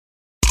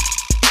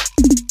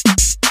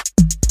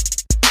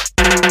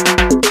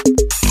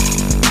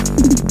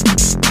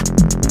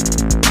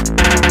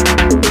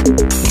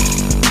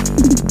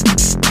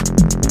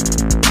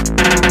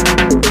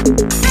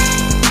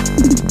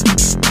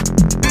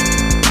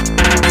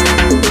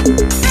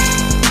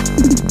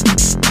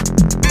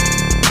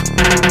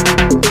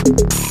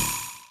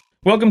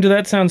Welcome to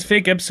That Sounds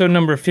Fake, episode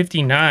number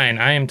 59.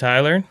 I am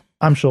Tyler.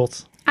 I'm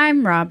Schultz.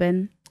 I'm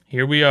Robin.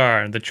 Here we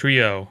are, the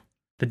trio,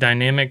 the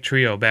dynamic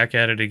trio, back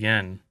at it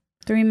again.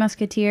 Three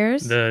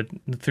Musketeers. The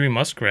three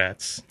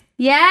muskrats.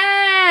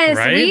 Yes,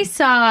 Right? we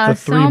saw The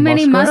three so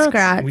many muskrats?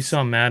 muskrats. We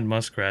saw mad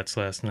muskrats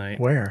last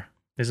night. Where?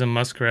 There's a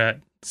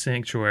muskrat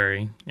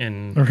sanctuary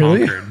in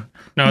Really? Concord.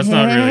 No, it's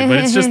not really,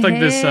 but it's just like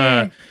this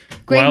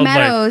Great wildlife.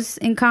 Meadows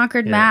in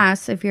Concord, Yeah.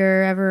 Mass. If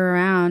you're ever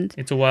around.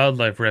 It's a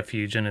wildlife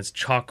refuge, and it's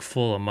chock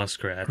full of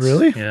muskrats.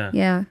 Really? Yeah.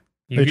 Yeah.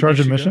 They charge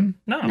you should admission?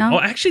 go. No. No. Oh,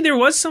 actually, there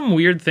was some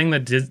weird thing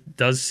that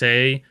does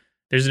say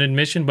there's an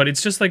admission, but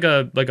it's just like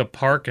a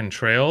park and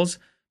trails.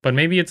 But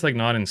maybe it's like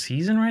not in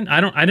season, right? I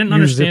didn't You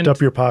understand. zipped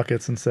up your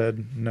pockets and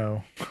said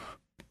no.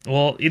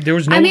 Well, there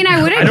was no. I mean,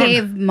 I would have don't-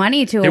 gave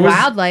money to a There was-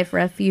 wildlife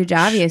refuge,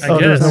 obviously. I Oh,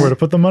 there's guess. nowhere to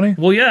put the money?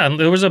 Well, yeah,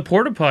 there was a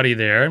porta potty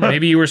there.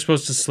 Maybe you were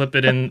supposed to slip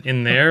it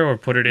in there or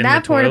put it in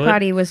That the toilet. porta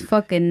potty was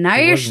fucking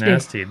It was nasty.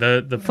 nasty.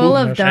 The Full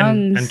poop of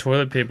dungs. and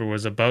toilet paper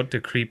was about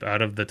to creep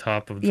out of the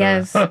top of the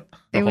Yes,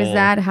 it was hole.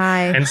 that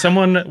high. And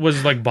someone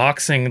was like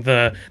boxing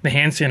the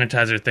hand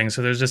sanitizer thing,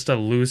 so there's just a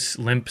loose,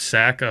 limp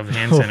sack of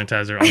hand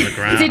sanitizer on the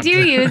ground. Did you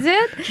use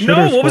it?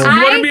 No, what was it? You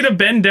I- wanted me to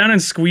bend down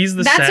and squeeze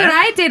the That's sack? what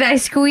I did. I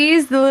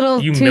squeezed the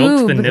little You tube.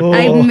 milked the nipple?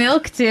 I Oh.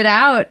 milked it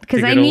out To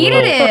because get I a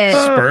needed little it.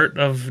 spurt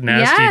of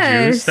nasty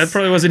Yes. juice. That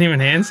probably wasn't even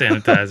hand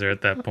sanitizer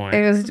at that point.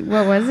 It was,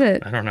 what was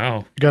it? I don't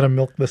know. Gotta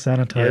milk the Yeah,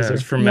 sanitizer. it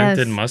was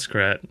fermented Yes.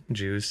 muskrat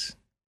juice.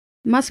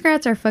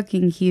 Muskrats are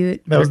fucking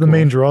cute. That was the They're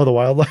main cool. draw of the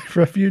wildlife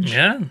refuge.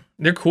 Yeah,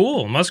 they're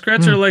cool.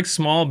 Muskrats are like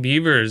small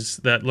beavers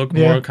that look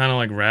Yeah. more kind of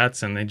like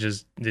rats, and they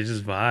just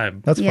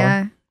vibe. That's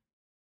Yeah. fun.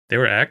 They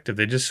were active.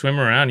 They just swim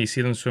around. You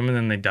see them swimming,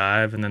 then they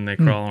dive, and then they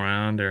crawl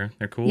around. They're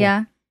cool.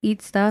 Yeah.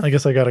 Eat stuff. I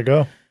guess I gotta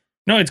go.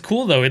 No, it's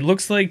cool though. It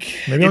looks like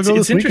Maybe I'll it's, go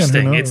it's this weekend, who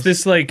interesting. knows? It's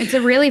this like It's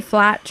a really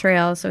flat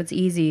trail, so it's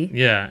easy.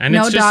 yeah, and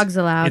No it's just, dogs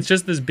allowed. It's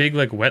just this big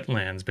like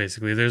wetlands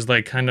basically. There's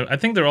like kind of I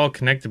think they're all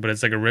connected, but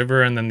it's like a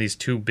river and then these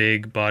two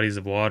big bodies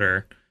of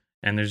water,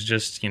 and there's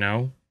just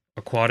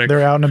aquatic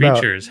They're out and about.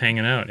 creatures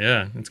hanging out.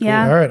 Yeah, it's cool.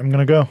 Yeah. All right, I'm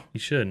gonna go. You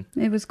should.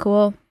 It was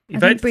cool. I If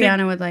think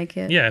Brianna would like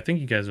it. Yeah, I think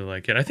you guys would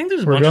like it. I think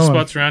there's a We're bunch of going.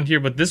 spots around here,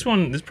 but this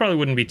probably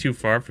wouldn't be too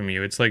far from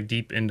you. It's like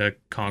deep into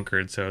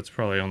Concord, so it's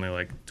probably only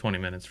like 20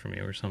 minutes from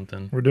you or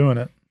something. We're doing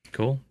it.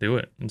 Cool, do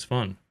it. It's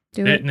fun.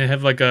 Do They, it. and they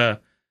have like an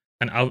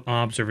out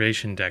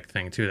observation deck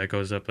thing too that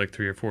goes up like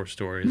 3 or 4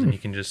 stories, and you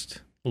can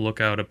just look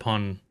out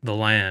upon the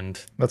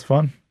land. That's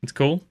fun. It's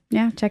cool.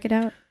 Yeah, check it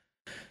out.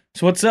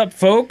 So what's up,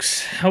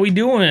 folks? How we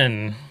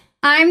doing?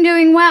 I'm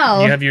doing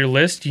well. You have your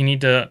list. You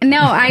need to No,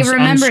 I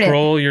remembered it.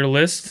 scroll your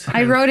list.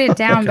 I wrote it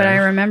down, but Okay. I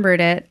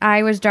remembered it.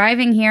 I was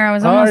driving here. I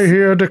was I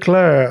almost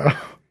declare.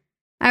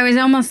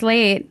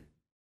 late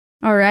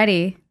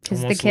already because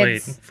the Almost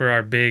late kids. for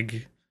our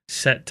big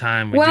set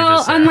time. We do Well,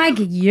 this at. unlike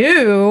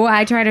you,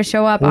 I try to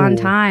show up on Ooh.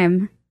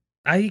 time.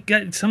 I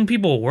got some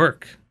people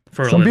work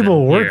for a Some living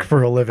people work here.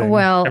 for a living.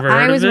 Well, Ever heard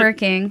I of was it?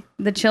 working.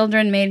 The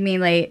children made me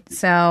late,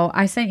 so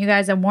I sent you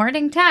guys a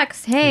warning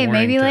text. Hey, Warning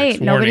maybe text.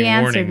 late. Nobody Warning,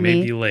 answered warning, me.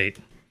 Maybe late.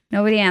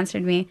 Nobody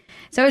answered me.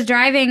 So I was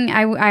driving.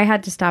 I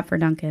had to stop for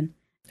Duncan.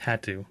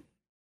 Had to.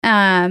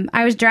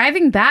 I was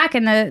driving back,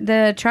 and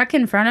the truck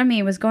in front of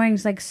me was going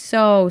like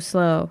so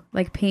slow,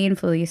 like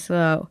painfully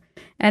slow.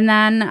 And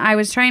then I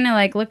was trying to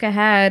like look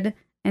ahead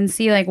and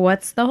see like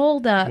what's the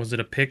holdup. Was it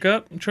a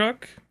pickup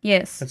truck?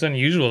 Yes. That's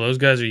unusual. Those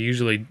guys are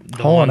usually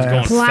the Hauling ones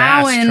going ass.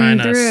 fast, Plowing trying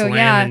to through, slam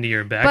yeah. into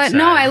your backside. But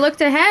no, I looked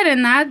ahead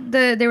and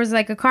there was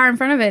like a car in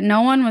front of it.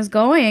 No one was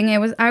going.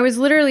 I was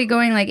literally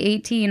going like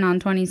 18 on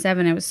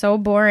 27. It was so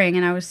boring,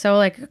 and I was so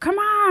like, come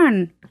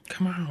on,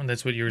 Come on,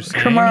 that's what you were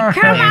saying. Come on.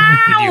 come Did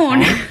you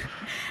on, honk?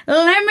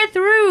 let me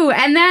through.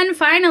 And then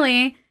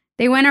finally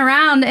they went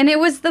around, and it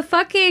was the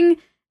fucking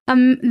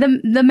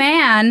the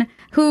man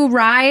who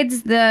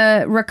rides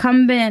the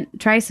recumbent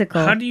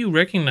tricycle. How do you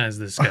recognize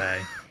this guy?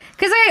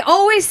 Because I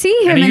always see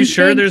him. And are you and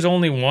sure think there's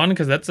only one?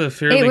 Because that's a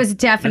fairly it was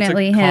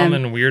definitely that's a him.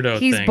 common weirdo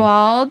He's thing.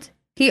 bald.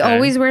 He Okay.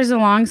 always wears a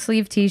long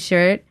sleeve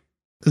T-shirt.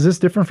 Is this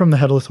different from the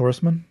Headless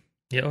Horseman?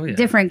 Yeah, oh yeah.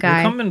 Different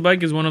guy. Recumbent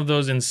bike is one of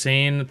those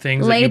insane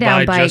things Lay that you buy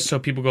down bike. just so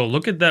people go,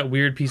 look at that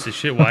weird piece of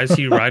shit. Why is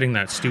he riding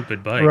that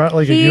stupid bike? Right,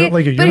 like He- a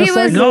but he unicycle?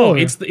 was- No, or-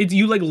 it's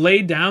you like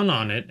lay down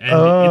on it, and it's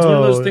one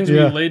of those Oh, things where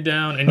yeah. you lay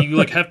down and you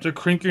like have to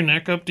crink your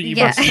neck up to even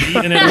Yeah. see,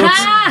 and it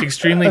looks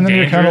extremely And then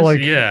you're dangerous. kinda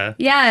like- yeah,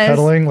 Yes.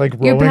 pedaling, like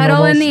You rowing pedal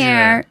almost? in the Yeah.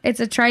 air.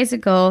 It's a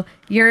tricycle.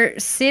 You're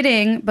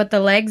sitting, but the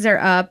legs are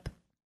up.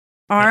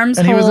 Arms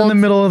And he was in hold. the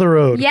middle of the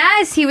road.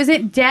 Yes, he was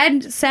at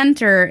dead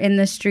center in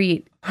the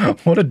street.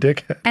 What a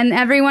dickhead. And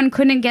everyone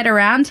couldn't get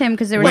around him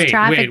because there was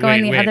traffic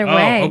going the other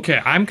way. Oh, okay.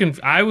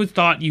 I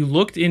thought you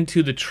looked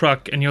into the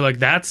truck and you're like,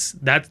 that's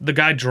the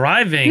guy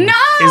driving No!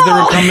 is the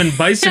recumbent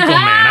bicycle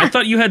man. I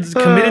thought you had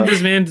committed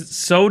this man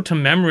so to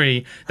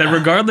memory that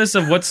regardless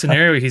of what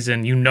scenario he's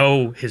in, you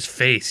know his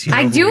face. You know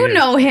I who do he is.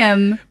 know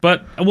him.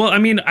 But well, I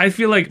mean, I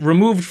feel like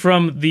removed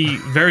from the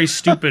very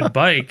stupid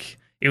bike,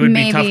 it would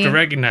be tough Maybe. to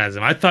recognize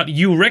him. I thought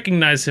you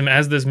recognized him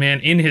as this man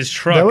in his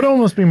truck. That would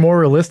almost be more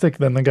realistic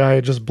than the guy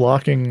just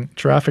blocking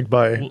traffic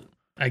by.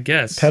 I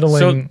guess.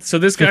 pedaling So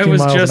this guy 50 was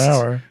miles just. an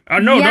hour. Oh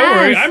no, don't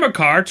worry, Yes. I'm a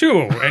car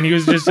too. And he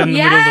was just in the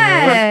middle of the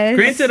Yes. road.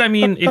 Granted, I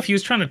mean, if he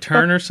was trying to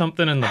turn or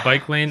something and the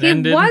bike lane He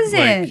ended, wasn't.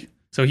 like,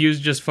 so he was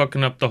just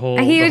fucking up the whole.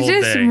 He the was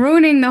whole just day.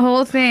 ruining the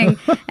whole thing.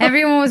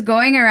 Everyone was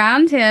going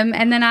around him,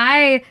 and then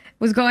I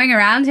was going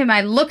around him.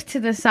 I looked to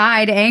the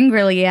side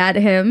angrily at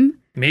him,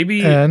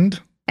 Maybe And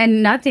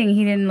and nothing.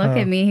 He didn't look Oh.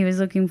 at me. He was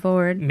looking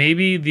forward.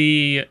 maybe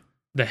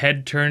the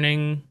head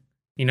turning,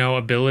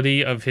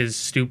 ability of his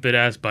stupid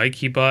ass bike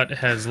he bought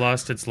has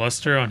lost its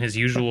luster on his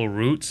usual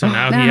route. So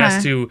now he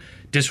has to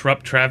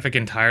disrupt traffic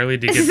entirely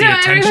to get So the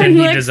attention everyone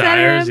he looks at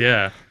desires. him?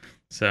 Yeah.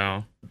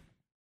 So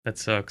that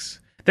sucks.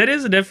 That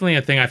is definitely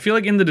a thing. I feel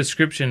like in the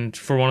description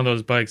for one of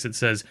those bikes, it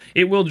says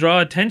it will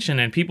draw attention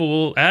and people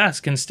will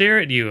ask and stare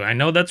at you. I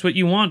know that's what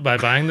you want by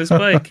buying this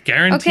bike,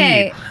 guaranteed.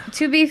 Okay,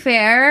 to be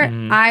fair,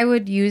 I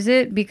would use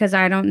it because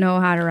I don't know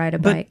how to ride a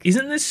But bike.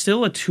 isn't this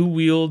still a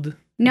two-wheeled?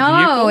 No,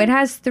 vehicle? it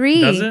has 3.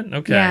 Does it?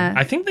 Okay. Yeah.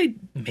 I think they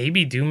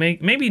maybe do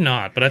make, maybe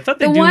not, but I thought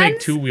they The do make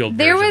ones- two-wheeled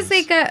There versions.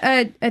 was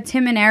like a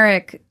Tim and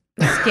Eric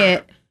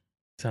skit,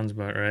 Sounds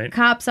about right.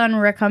 cops on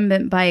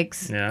recumbent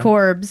bikes, Yeah.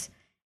 Corbs.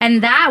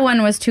 And that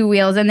one was 2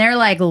 wheels, and they're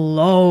like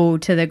low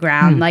to the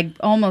ground, like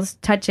almost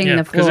touching Yeah,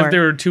 the because floor. if they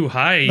were too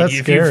high, That's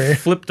if scary. you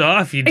flipped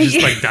off, you'd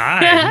just like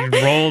die. You'd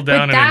roll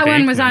down But an that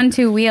one was on embankment.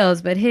 2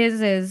 wheels, but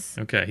his is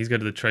Okay, he's got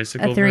the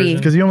tricycle A 3. version.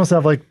 because you almost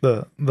have like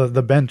the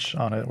bench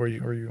on it where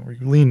you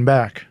lean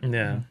back.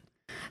 Yeah.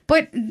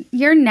 But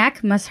your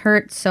neck must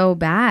hurt so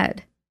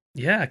bad.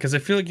 Yeah, because I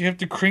feel like you have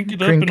to crank it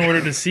Crank. up in order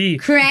to see. They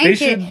Crank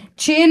should- it,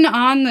 chin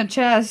on the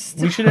chest.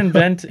 We should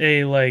invent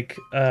a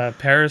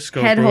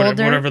periscope Head or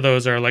holder? whatever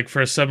those are, like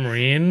for a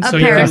submarine. A so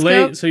you can lay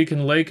periscope? so you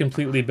can lay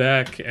completely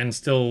back and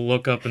still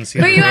look up and see.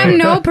 But the you have road.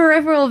 no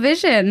peripheral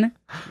vision.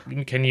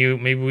 Can you?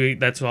 Maybe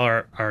that's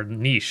our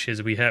niche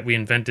is we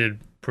invented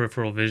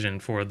peripheral vision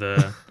for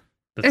the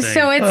thing.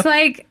 So it's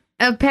like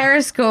a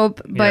periscope,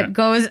 but Yeah.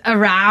 goes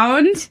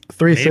around.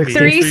 360.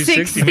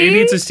 360? Maybe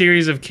it's a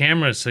series of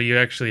cameras, so you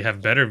actually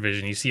have better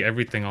vision. You see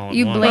everything all at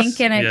You once. blink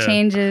and it Yeah.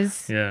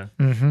 changes Yeah,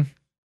 Mm-hmm.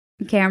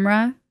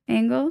 camera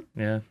angle.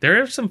 yeah.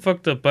 There are some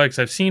fucked up bikes.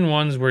 I've seen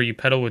ones where you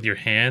pedal with your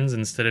hands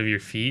instead of your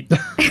feet.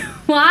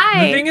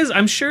 Why? The thing is,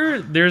 I'm sure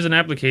there's an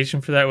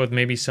application for that with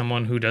maybe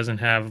someone who doesn't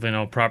have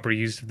proper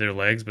use of their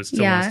legs, but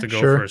still Yeah. wants to go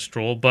Sure. for a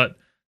stroll. But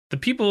the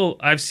people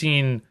I've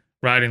seen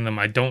riding them,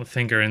 I don't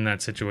think are in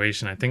that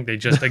situation. I think they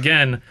just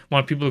again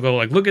want people to go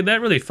like, look at that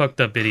really fucked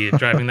up idiot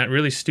driving that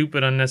really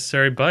stupid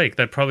unnecessary bike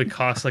that probably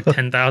costs like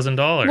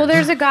 $10,000. Well,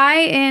 there's a guy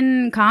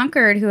in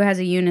Concord who has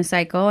a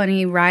unicycle and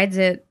he rides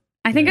it.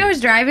 I think I was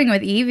driving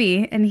with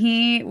Evie and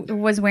he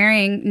was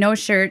wearing no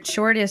shirt,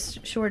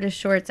 shortest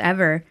shorts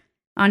ever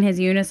on his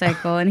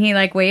unicycle, and he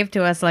like waved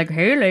to us like,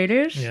 "Hey,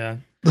 ladies." Yeah,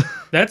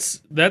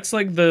 that's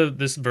like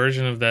this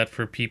version of that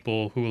for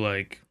people who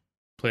like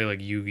play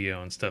like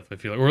Yu-Gi-Oh and stuff. I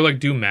feel like, or like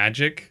do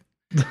Magic.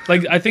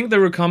 Like I think the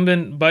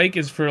recumbent bike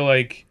is for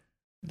like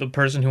the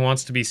person who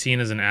wants to be seen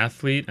as an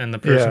athlete, and the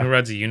person Yeah. who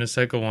rides a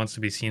unicycle wants to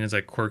be seen as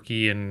like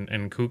quirky and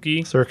kooky.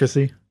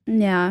 Circusy.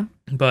 Yeah.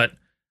 But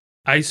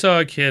I saw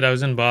a kid. I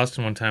was in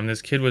Boston one time.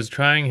 This kid was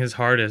trying his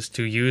hardest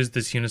to use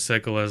this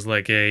unicycle as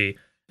like an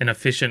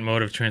efficient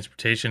mode of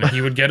transportation. And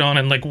he would get on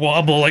and like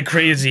wobble like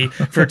crazy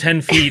for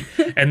 10 feet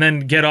and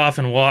then get off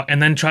and walk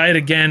and then try it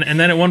again. And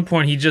then at one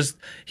point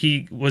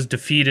he was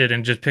defeated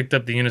and just picked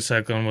up the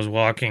unicycle and was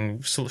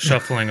walking,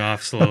 shuffling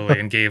off slowly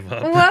and gave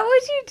up. What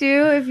would you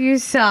do if you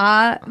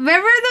saw?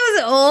 Remember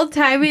those old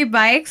timey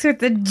bikes with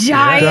the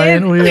giant,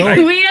 Giant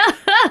wheel. wheel?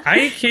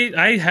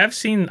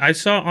 I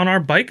saw on our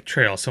bike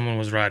trail someone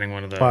was riding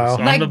one of those. Wow.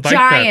 On Like the bike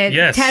path. giant,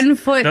 Yes.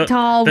 10-foot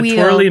tall the wheel.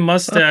 twirly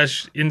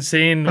mustache,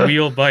 insane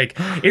wheel bike.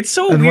 It's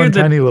so And weird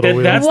one tiny little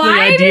wheel. that's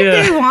Why the did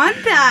idea. they want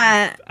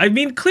that? I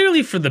mean,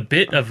 clearly for the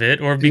bit of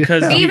it, or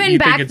because Yeah. you Even think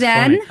back it's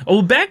then? funny.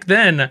 Oh, back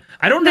then,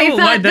 I don't They know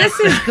why thought, that. "This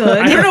is good."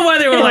 I don't know why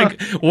they were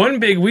like one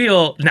big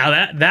wheel.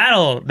 Now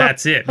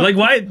that's it. Like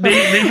why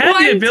they had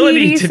One the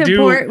ability TV to do.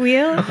 support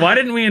wheel. Why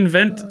didn't we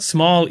invent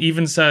small,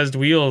 even-sized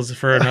wheels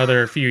for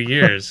another few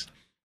years?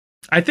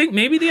 I think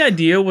maybe the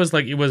idea was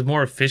like it was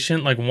more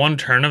efficient, like one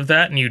turn of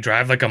that, and you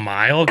drive like a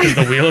mile because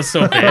the wheel is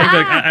so big.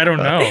 Like I don't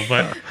know,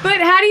 but But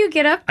how do you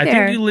get up I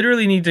there? think you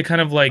literally need to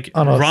kind of like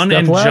On a run step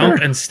and ladder?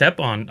 jump and step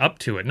on up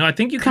to it. No, I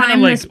think you kind of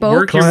Climb the like spoke?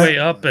 work your Climb- way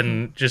up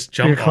and just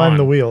jump You climb on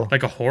the wheel.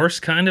 like a horse,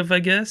 kind of, I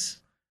guess.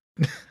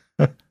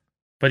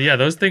 But yeah,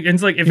 those things.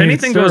 It's like if You need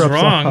anything goes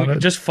stirrups on wrong, it.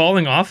 just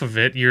falling off of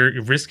it,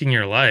 you're risking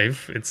your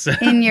life. It's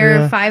in your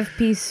Yeah.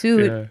 5-piece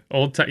suit.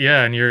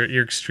 yeah, and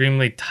your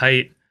extremely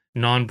tight,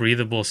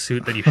 non-breathable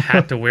suit that you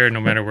had to wear no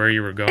matter where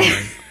you were going,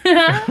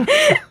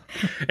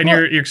 and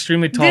your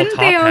extremely tall Didn't top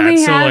they hat. only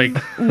So have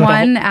like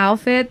one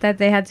outfit that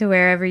they had to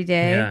wear every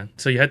day? yeah,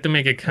 so you had to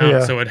make it count. Yeah.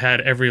 So it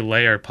had every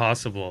layer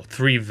possible: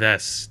 3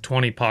 vests,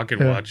 20 pocket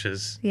Yeah.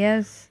 watches,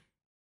 Yes.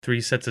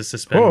 3 sets of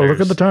suspenders. Oh, look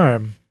at the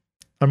time.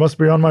 I must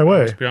be on my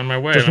way. Be on my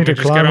way. Just Let need me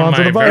to just get climb on onto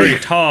my the bike. very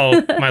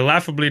tall, my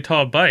laughably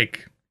tall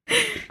bike.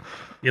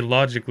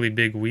 Illogically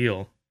big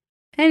wheel.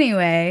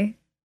 Anyway,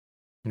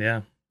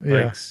 Yeah,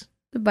 Yeah. bikes.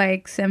 the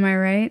bikes, am I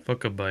right?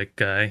 Fuck a bike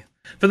guy.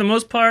 For the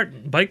most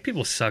part, bike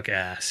people suck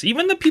ass.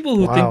 Even the people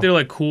who Wow. think they're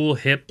like cool,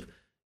 hip,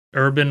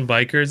 urban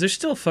bikers, they're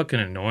still fucking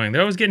annoying.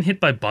 They're always getting hit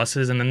by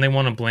buses, and then they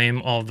want to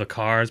blame all of the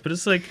cars. But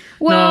it's like,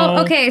 Well,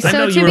 no, okay, I so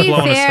know you to were be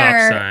blowing a stop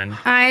fair, sign.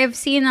 I've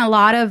seen a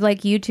lot of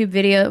like YouTube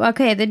videos.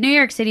 Okay, the New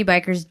York City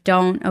bikers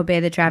don't obey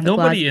the traffic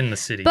Nobody laws, in the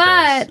city but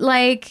does.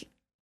 like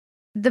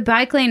the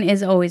bike lane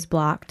is always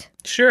blocked.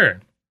 Sure.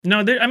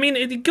 No, I mean,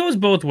 it goes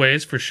both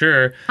ways for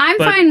sure. I'm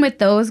But- fine with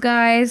those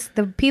guys.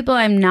 The people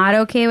I'm not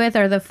okay with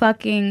are the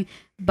fucking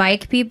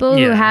bike people who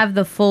Yeah. have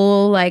the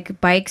full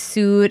like bike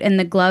suit and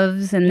the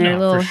gloves and their No,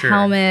 for little sure.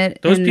 helmet.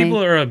 Those and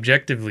people they, are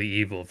objectively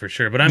evil for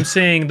sure. But I'm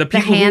saying the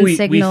people who hand we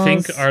think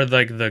signals. are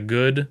like the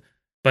good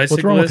What's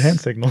wrong with bicyclists. hand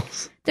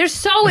signals? they're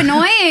so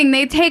annoying.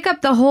 They take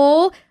up the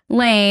whole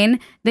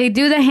lane. They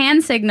do the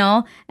hand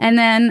signal, and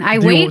then I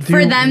Do you- wait do for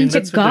you- them I mean, to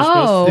that's what they're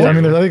supposed go. to Yeah, I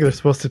mean, I think they're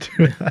supposed to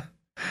do that.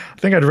 I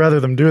think I'd rather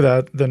them do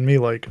that than me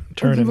like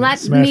turn and Let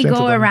smash me into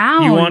go them.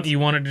 around. You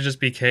want it to just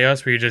be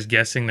chaos where you're just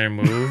guessing their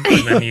move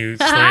and then you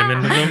slam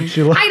into them?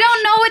 She li- I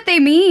don't know what they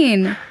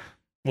mean.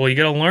 Well, you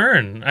gotta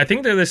learn. I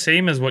think they're the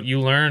same as what you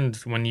learned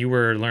when you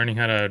were learning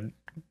how to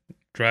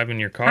drive in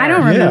your car. I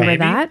don't Yeah. remember Maybe.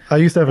 that. I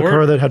used to have a Or-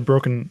 car that had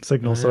broken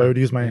signals, so I would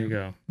use There you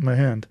go. my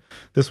hand.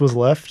 This was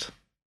left,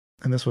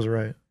 and this was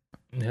right.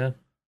 Yeah.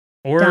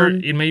 Or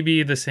Done. it may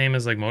be the same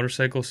as like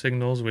motorcycle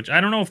signals, which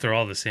I don't know if they're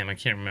all the same. I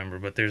can't remember,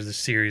 but there's a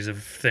series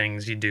of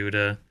things you do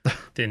to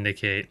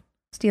indicate.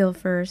 Steal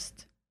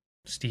first.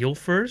 Steal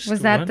first?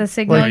 Was that What? the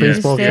signal Like you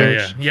baseball did?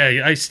 coach.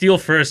 Yeah. I steal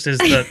first is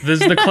this is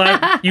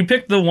the you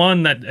picked the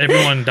one that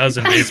everyone does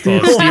in baseball.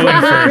 Steal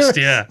Stealing first, first.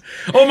 yeah.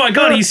 Oh my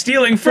god, he's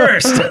stealing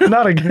first.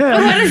 Not again.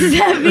 What does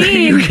that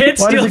You mean? can't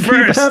Why steal does it keep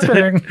first.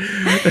 happening?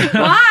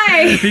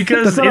 Why?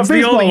 Because That's not how it's the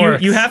baseball only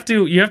you works.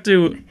 have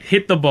to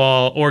hit the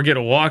ball or get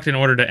walked in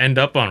order to end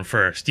up on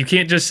first. You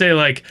can't just say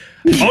like,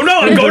 "Oh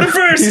no, I'm going to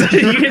first."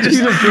 You can you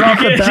just drop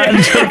the bat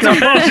and take the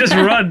ball, just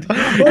run.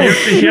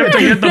 You have to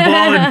get the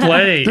ball in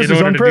play This in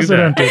is order to do that.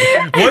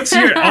 unprecedented. Once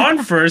you're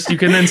on first, you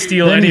can then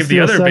steal Then any you of the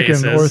steal other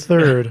second bases. or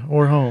third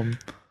or home.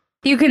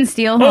 You can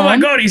steal home. Oh my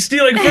god, he's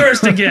stealing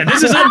first again.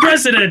 This is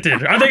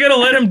unprecedented. Are they going to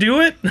let him do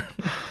it?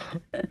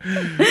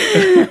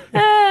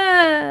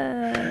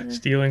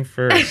 Stealing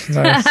first.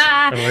 Nice.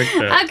 I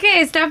like that.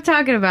 Okay, stop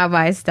talking about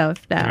my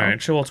stuff now. All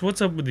right, Schultz,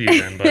 what's up with you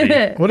then,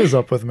 buddy? What is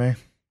up with me?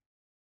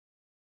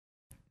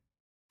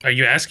 Are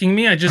you asking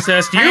me? I just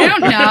asked you. I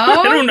don't know.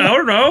 I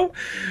don't know.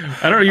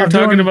 I don't know. You're I'm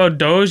talking doing- about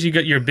Doge. You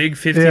got your big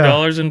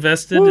 $50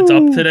 invested. It's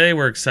up Woo. today.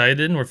 We're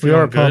excited. We're We feeling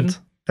are good. pumped.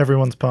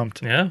 Everyone's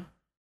pumped. Yeah,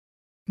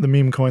 The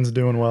meme coin's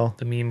doing well.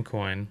 the meme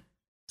coin.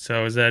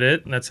 So is that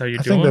it? That's how you're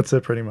I doing? think that's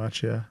it pretty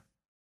much, yeah.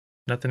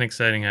 Nothing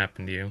exciting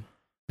happened to you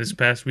this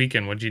past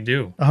weekend. What'd you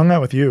do? I hung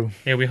out with you.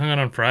 Yeah, we hung out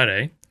on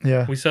Friday.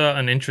 Yeah. We saw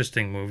an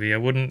interesting movie. I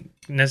wouldn't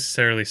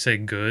necessarily say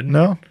good,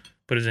 No?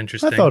 but it's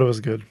interesting. I thought it was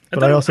good.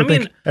 But thought- I also I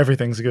think mean,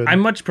 everything's good. I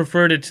much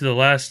preferred it to the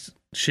last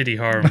shitty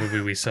horror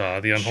movie we saw,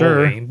 The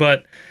Sure. Unholy.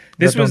 But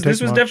this That don't was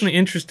take much. definitely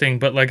interesting.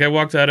 But like I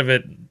walked out of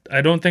it,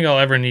 I don't think I'll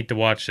ever need to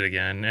watch it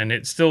again. And it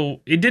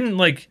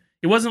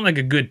wasn't like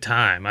a good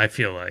time. I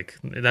feel like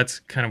that's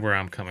kind of where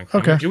I'm coming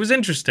from. Okay. It was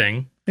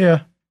interesting,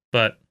 Yeah.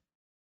 but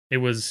it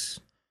was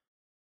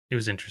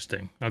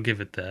interesting. I'll give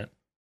it that.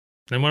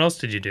 Then what else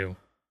did you do?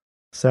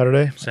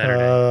 Saturday.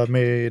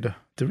 Saturday.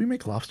 Did we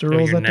make lobster Oh,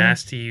 rolls your that day?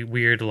 nasty,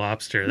 weird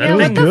lobster. Yeah,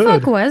 was what the good.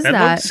 fuck was that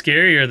that? looked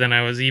scarier than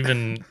I was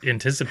even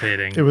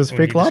anticipating. It was when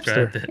fake you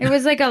described lobster. It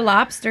was like a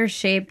lobster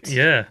shaped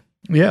Yeah,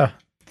 Yeah.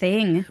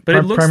 thing. but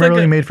it looks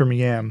primarily like made from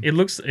yam. It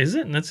looks, is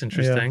it? That's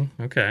interesting.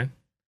 Okay.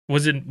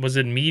 Was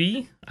it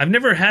meaty? I've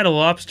never had a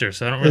lobster,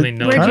 so I don't really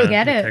know Where'd you the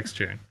get it?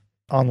 texture.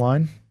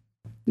 Online?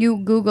 You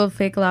Googled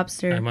fake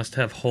lobster. I must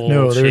have whole.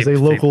 No, there's a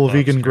shaped local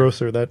fake vegan lobster.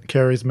 grocer that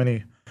carries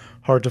many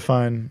hard to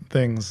find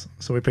things,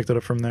 so we picked it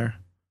up from there.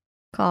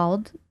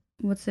 Called?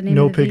 What's the name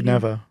No of the Pig vegan-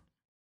 Neva.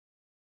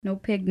 No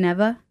Pig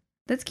Neva?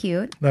 That's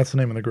cute. That's the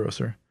name of the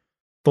grocer.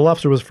 The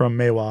lobster was from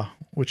Meiwa,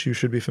 which you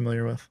should be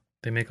familiar with.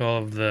 They make all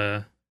of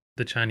the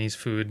Chinese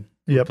food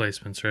Yep.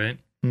 replacements, right?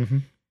 Mm-hmm.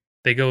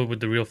 They go with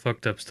the real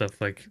fucked up stuff,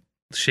 like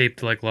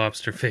shaped like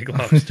lobster, fake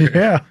lobster.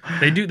 Yeah.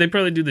 They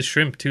probably do the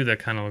shrimp too. That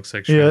kind of looks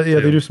like Yeah, shrimp. yeah,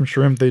 too. they do some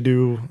shrimp. They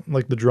do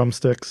like the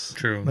drumsticks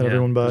True. that yeah.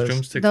 everyone Those buys.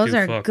 drumsticks Those do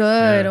are fuck.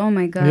 good. Yeah. Oh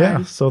my god.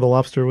 Yeah, so the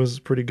lobster was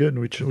pretty good.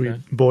 We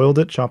Okay. boiled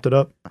it, chopped it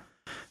up,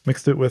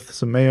 mixed it with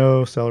some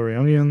mayo, celery,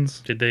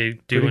 onions. Did they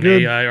do Pretty an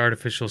good. AI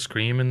artificial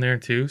scream in there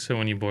too? So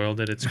when you boiled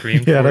it, it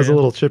screamed. Yeah, it for has a you?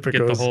 little chip it Get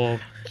the goes. whole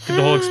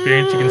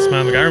experience. You can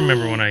smile. Like I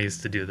remember when I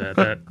used to do that.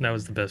 That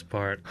was the best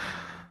part.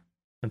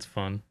 That's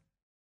fun.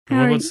 And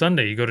what Alright. about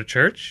Sunday? You go to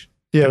church?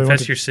 Yeah, we went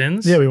Confess to, your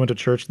sins? yeah, we went to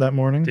church that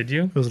morning. Did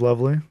you? It was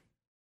lovely.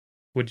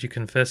 What'd you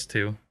confess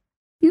to?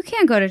 You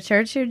can't go to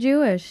church. You're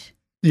Jewish.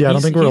 Yeah, I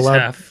don't think we're he's allowed.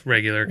 half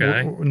regular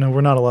guy. No,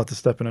 we're not allowed to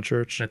step in a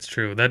church. That's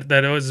true.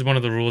 That is one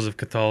of the rules of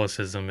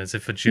Catholicism. Is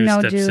if a Jew no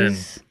steps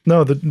Jews.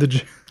 No, gun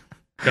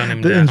him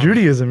in down.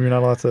 Judaism, you're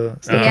not allowed to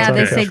step Oh, Yeah, inside they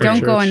a okay. say Catholic don't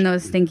go church. in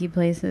those stinky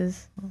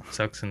places.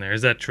 Sucks in there.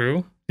 Is that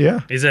true?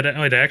 Yeah, Is that?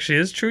 Oh, it actually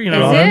is true. You Is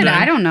know. Well, it?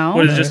 I don't know.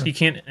 What is Yeah. just? You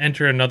can't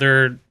enter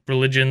another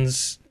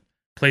religion's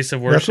place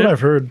of That's worship. what I've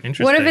heard.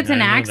 Interesting. What if it's I an didn't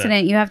know that.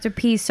 accident? You have to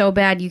pee so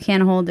bad you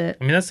can't hold it.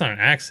 I mean, that's not an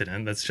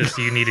accident. That's just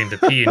you needing to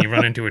pee and you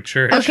run into a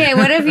church. Okay,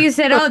 what if you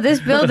said, "Oh, this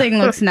building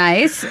looks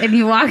nice," and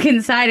you walk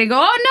inside and go,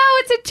 "Oh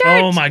no, it's a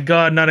church." Oh my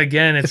God, not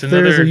again. It's If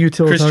there is another a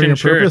utilitarian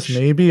Christian purpose, church.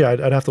 maybe I'd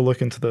have to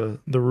look into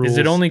the rules. Is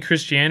it only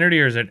Christianity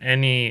or is it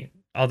any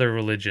other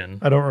religion?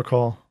 I don't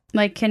recall.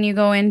 Like, can you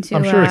go into?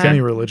 I'm sure it's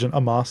any religion. A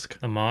mosque.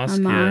 A mosque?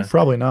 A Yeah. mosque.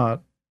 Probably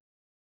not.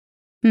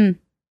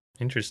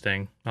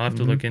 Interesting. I'll have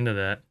to Mhm. look into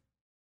that.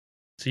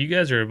 So you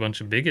guys are a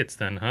bunch of bigots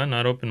then, huh?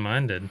 Not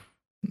open-minded.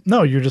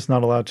 No, you're just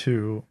not allowed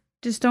to.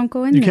 Just don't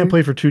go in You there. can't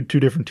play for two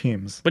different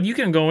teams. But you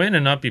can go in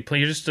and not be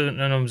playing. You're just an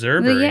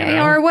observer. Well, yeah, you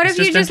know? or what It's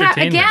if you just have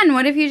entertainment. again?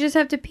 What if you just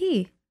have to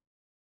pee?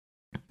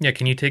 Yeah,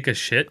 can you take a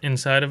shit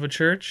inside of a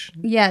church?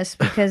 Yes,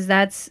 because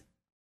that's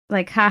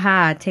like,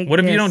 haha, take. What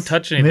if you this. don't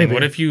touch anything? Maybe.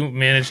 What if you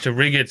manage to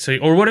rig it so,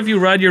 or what if you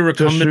ride your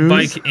recumbent shoes?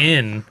 bike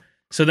in,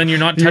 so then you're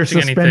not You're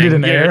touching suspended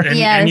anything, in air? and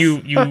Yes.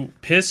 you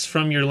piss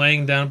from your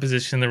laying down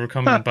position, the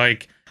recumbent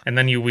bike, and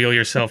then you wheel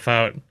yourself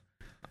out.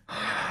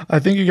 I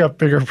think you got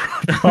bigger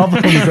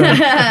problems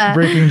than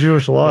breaking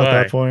Jewish law at Why?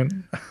 that point.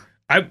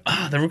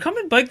 The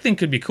recumbent bike thing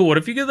could be cool. What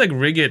if you could like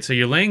rig it so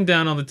you're laying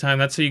down all the time?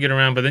 That's how you get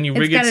around, but then you It's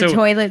rig got it a so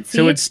toilet seat.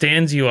 so it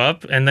stands you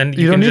up, and then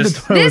you You can don't need just.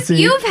 the toilet This seat.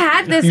 you've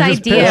had this You just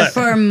idea piss.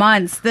 for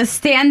months. The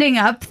standing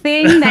up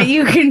thing that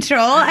you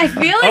control. I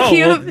feel like Oh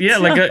you. well,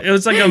 yeah, it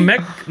was like a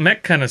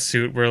mech kind of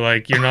suit where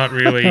like you're not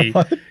really.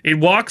 What? It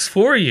walks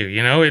for you,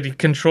 you know. It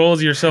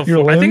controls yourself.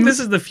 Your I think limbs? this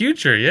is the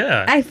future.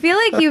 Yeah, I feel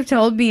like you've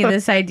told me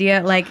this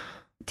idea like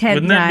 10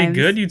 wouldn't that times.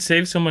 be good? You'd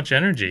save so much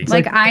energy.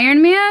 Like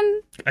Iron Man?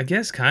 I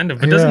guess kind of,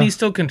 but doesn't Yeah. he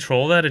still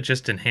control that? It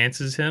just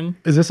enhances him.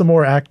 Is this a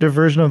more active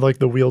version of like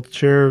the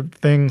wheelchair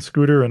thing,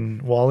 Scooter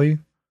and Wally?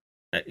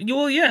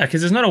 Well, yeah,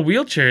 because it's not a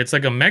wheelchair; it's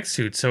like a mech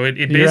suit. So it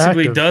You're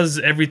basically active. does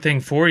everything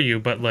for you,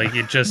 but like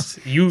it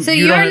just you. So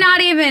you you're don't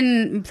not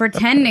even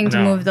pretending to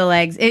No. move the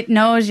legs. It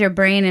knows your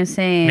brain is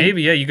saying.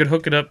 Maybe yeah, you could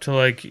hook it up to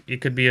like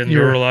it could be a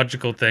Your-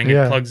 neurological thing.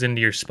 yeah. It plugs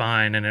into your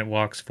spine and it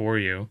walks for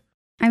you.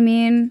 I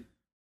mean,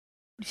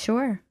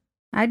 sure.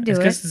 I'd do I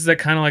it. guess it's that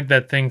kind of like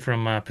that thing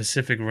from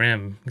Pacific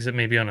Rim, except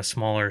maybe on a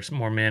smaller,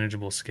 more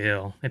manageable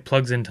scale. It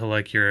plugs into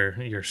like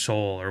your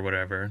soul or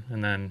whatever,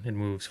 and then it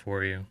moves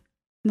for you.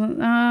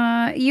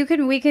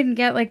 We can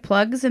get like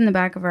plugs in the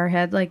back of our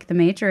head, like the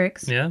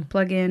Matrix. Yeah,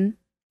 Plug in,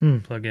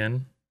 plug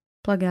in,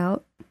 plug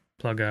out.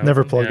 plug out.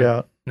 Never plug Yeah,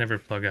 out. Never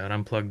plug out.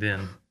 I'm plugged in.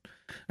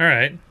 All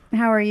right,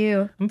 How are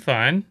you? I'm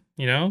fine.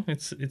 You know,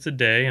 it's a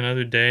day,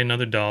 another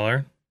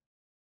 $1.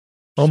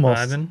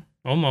 Almost. Surviving.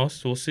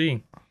 Almost. We'll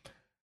see.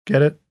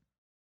 Get it?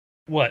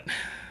 What?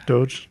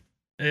 Doge.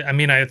 I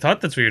mean, I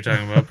thought that's what you're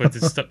talking about, but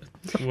was That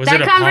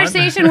it a pun?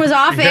 conversation was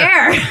off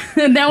Yeah.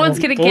 air. No one's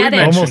gonna Well, we get it.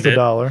 mentioned Almost it.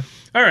 $1.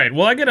 All right.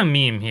 Well, I got a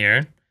meme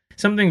here.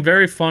 Something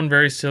very fun,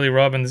 very silly,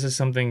 Robin. This is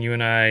something you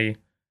and I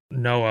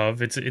know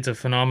of. It's a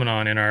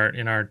phenomenon in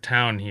our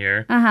town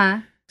here. Uh-huh.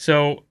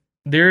 So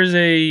there's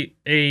a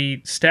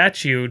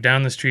statue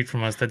down the street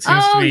from us that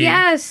seems Oh, to be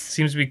yes.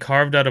 seems to be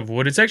carved out of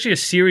wood. It's actually a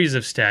series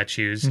of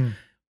statues. Hmm.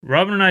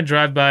 Robin and I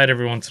drive by it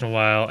every once in a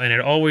while, and it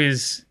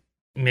always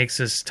makes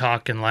us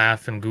talk and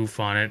laugh and goof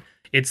on it.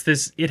 It's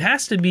this. It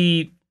has to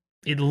be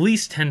at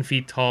least 10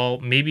 feet tall,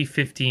 maybe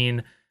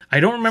 15. I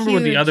don't remember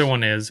what the Huge. other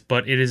one is,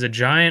 but it is a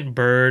giant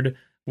bird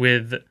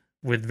with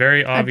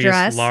very obvious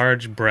dress?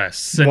 large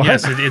breasts. And What?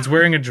 yes, it's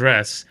wearing a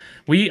dress.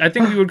 I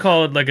think we would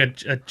call it like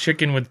a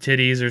chicken with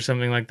titties or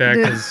something like that,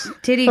 The because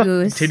titty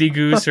goose. titty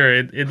goose, or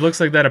it looks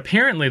like that.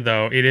 Apparently,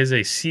 though, it is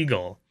a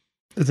seagull.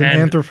 It's an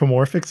And-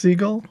 anthropomorphic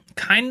seagull?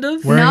 Kind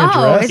of. Wearing a No,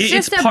 dress? it's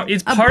It's just par-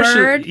 it's a partial-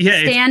 bird yeah,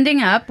 it's-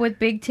 standing up with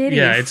big titties.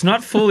 Yeah, it's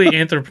not fully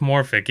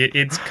anthropomorphic.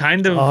 It's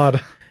kind of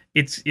Odd.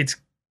 it's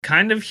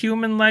kind of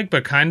human-like,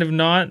 but kind of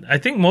not. I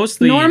think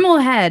mostly normal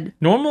head.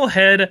 normal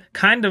head,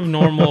 kind of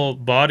normal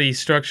body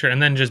structure,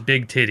 and then just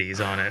big titties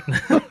on it.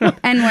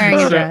 And wearing a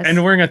So- dress.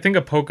 and wearing, I think,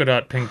 a polka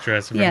dot pink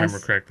dress, if I Yes. remember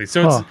correctly.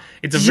 So Huh.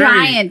 it's a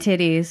very giant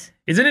titties.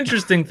 it's an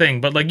interesting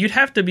thing, but like you'd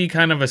have to be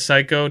kind of a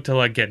psycho to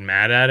like get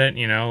mad at it,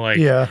 you know? Like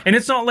Yeah. and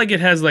it's not like it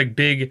has like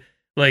big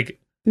like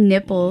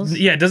Nipples.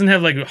 yeah, it doesn't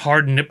have like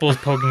hard nipples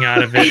poking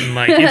out of it, and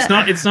like it's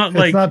not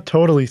like It's not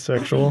totally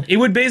sexual. it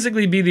would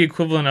basically be the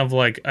equivalent of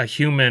like a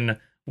human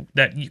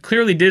that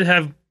clearly did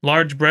have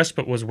large breasts,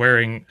 but was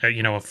wearing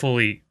a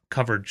fully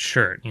covered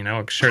shirt,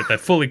 a shirt that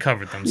fully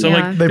covered them. So Yeah.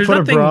 like They there's put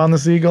nothing, a bra on the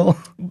seagull.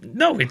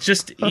 no, it's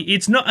just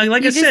it's not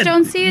like You I just said.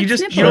 don't see its you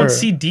nipples. don't Sure.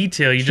 see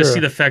detail. You just Sure. see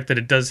the fact that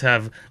it does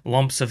have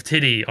lumps of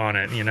titty on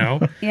it.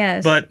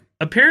 Yes. But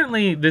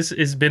apparently this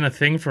has been a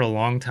thing for a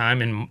long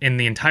time in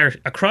the entire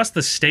across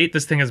the state.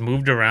 This thing has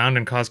moved around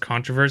and caused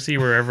controversy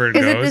wherever it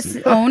is it goes.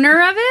 this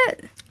owner of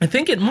it? I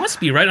think it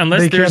must be right,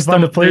 unless They there's can't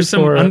find a there's place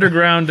some for it.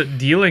 underground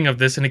dealing of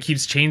this and it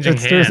keeps changing It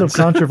stirs up hands.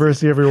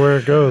 controversy everywhere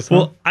it goes. Huh?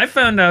 Well, I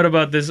found out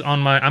about this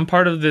I'm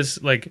part of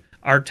this like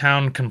our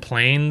town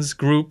complains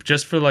group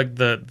just for like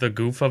the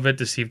goof of it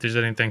to see if there's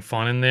anything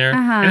fun in there.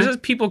 Uh-huh. And it's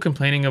just people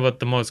complaining about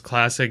the most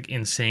classic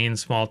insane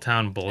small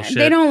town bullshit.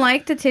 They don't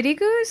like the titty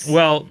goose?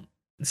 Well,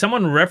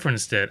 someone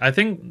referenced it. I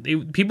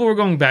think people were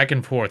going back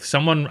and forth.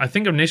 Someone, I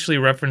think, initially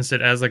referenced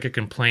it as like a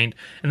complaint,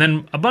 and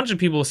then a bunch of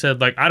people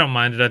said like, I don't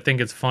mind it. I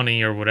think it's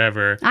funny or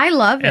whatever. I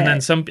love it. And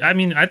then some. I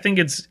mean, I think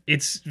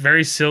it's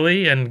very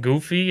silly and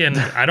goofy, and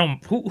I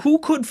don't. Who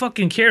could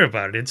fucking care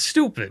about it? It's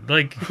stupid.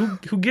 Like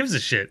who gives a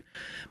shit?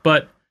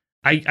 But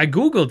I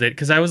googled it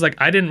because I was like,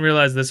 I didn't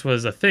realize this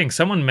was a thing.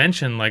 Someone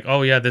mentioned like,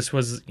 oh yeah, this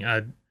was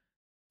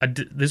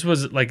this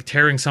was like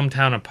tearing some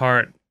town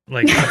apart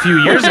like a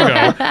few years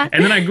ago.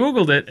 And then I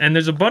googled it, and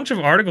there's a bunch of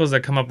articles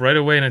that come up right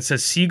away, and it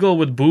says seagull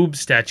with boob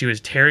statue is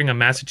tearing a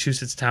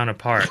Massachusetts town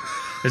apart.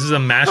 This is a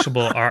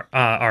Mashable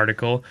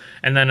article.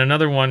 And then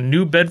another one,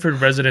 New Bedford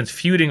residents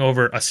feuding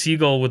over a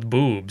seagull with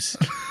boobs.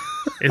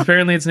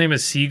 Apparently its name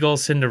is Seagull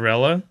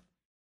Cinderella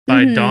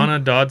by Donna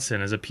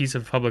Dodson, is a piece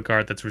of public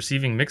art that's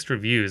receiving mixed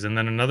reviews. And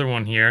then another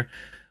one here,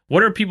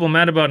 what are people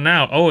mad about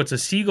now? Oh, it's a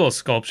seagull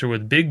sculpture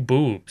with big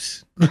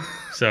boobs.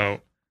 So,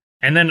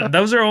 and then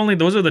those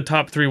are the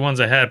top 3 ones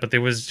I had, but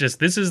there was just,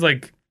 this is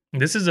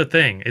a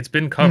thing. It's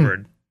been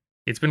covered.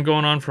 It's been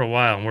going on for a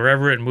while, and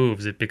wherever it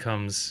moves, it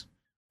becomes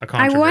a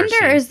controversy. I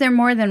wonder, is there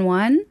more than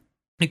one?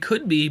 It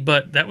could be,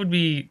 but that would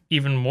be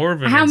even more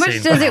of an How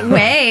much does it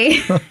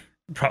weigh?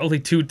 Probably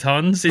 2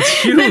 tons. It's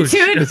huge. The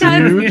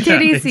 2-ton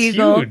titty it's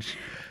seagull. Huge.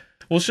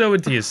 We'll show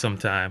it to you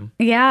sometime.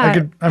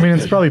 Yeah. I mean,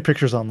 it's probably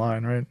pictures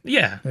online, right?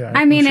 Yeah.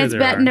 I mean, sure it's there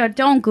better. are. No,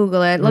 don't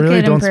Google it. Look Really? at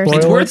it in Don't person. spoil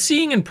It's it? worth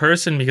seeing in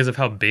person because of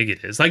how big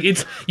it is. Like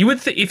you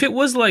would if it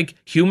was like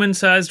human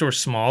sized or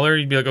smaller,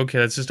 you'd be like, okay,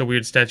 that's just a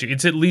weird statue.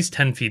 It's at least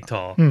 10 feet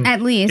tall.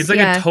 At least, It's like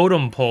yeah. a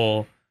totem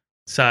pole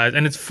size,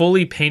 and it's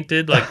fully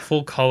painted, like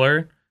full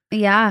color,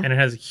 Yeah. and it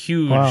has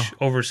huge, Wow.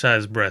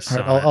 oversized breasts All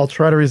right, on it. I'll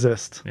try to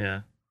resist.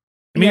 Yeah,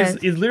 I mean, Yes.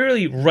 it's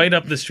literally right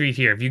up the street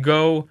here. If you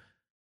go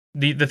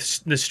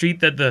the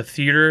street that the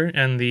theater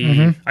and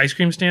the ice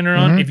cream stand are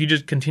on, if you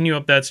just continue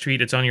up that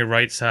street, it's on your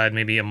right side,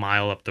 maybe a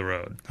mile up the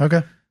road.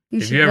 Okay.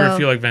 If should you ever go.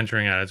 feel like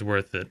venturing out, it's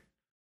worth it.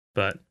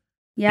 But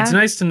Yeah. it's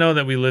nice to know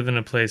that we live in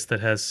a place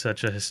that has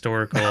such a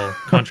historical,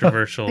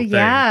 controversial thing.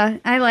 Yeah,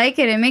 I like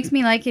it. It makes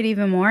me like it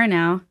even more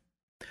now.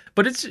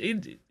 But it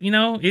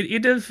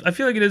is. I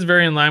feel like it is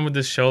very in line with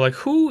this show. Like,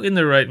 who in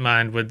their right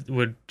mind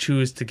would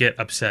choose to get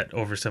upset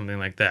over something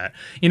like that?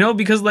 You know,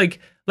 because like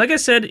I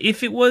said,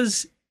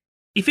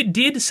 if it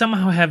did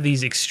somehow have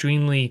these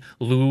extremely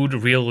lewd,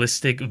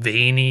 realistic,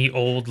 veiny,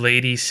 old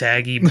lady,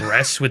 saggy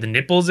breasts with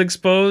nipples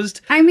exposed,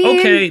 I mean,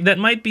 okay, that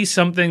might be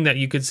something that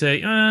you could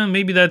say,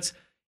 maybe that's,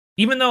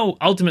 even though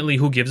ultimately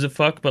who gives a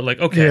fuck, but like,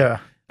 okay,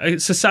 Yeah.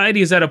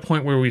 society is at a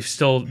point where we've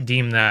still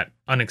deemed that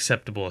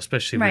unacceptable,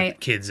 especially Right. with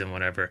kids and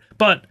whatever.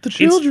 But The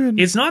children.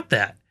 it's not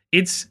that.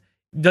 It's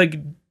like,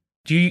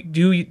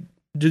 do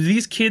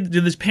these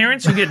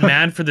parents who get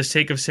mad for the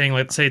sake of saying,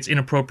 let's say it's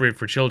inappropriate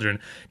for children,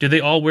 do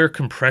they all wear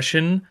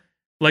compression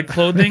like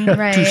clothing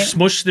Right. to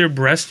smush their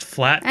breast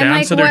flat and down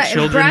like so their what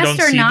children breasts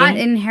don't are see not them?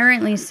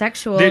 inherently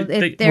sexual. They- If they-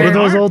 What are they're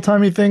those aren't. old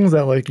timey things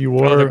that like you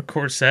Oh, wore? the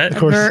corset. a,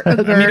 corset. a I mean,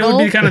 it would girdle.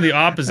 be kind of the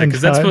opposite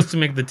because that's Inside? supposed to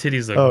make the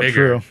titties look Oh,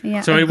 bigger. true.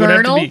 Yeah, So a it would have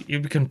girdle, to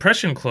be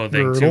compression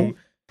clothing Girdle?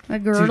 a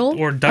girdle,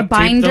 or a duct tape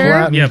binder. them.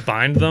 Flatten. Yeah,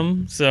 bind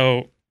them.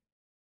 So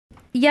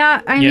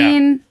Yeah, I Yeah.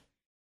 mean,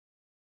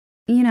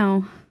 you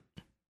know,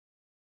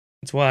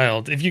 it's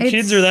wild. If your It's-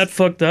 kids are that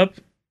fucked up,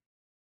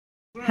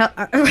 what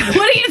are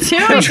you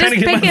doing? I'm Just trying to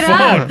get pick my it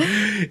phone. up.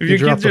 If You your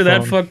dropped kids the are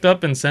that phone. fucked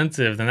up and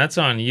sensitive, then that's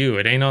on you.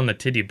 It ain't on the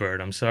titty bird.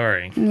 I'm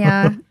sorry.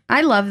 Yeah,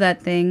 I love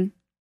that thing.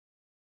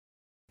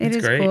 It It's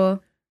is great.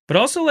 cool. But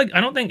also, like,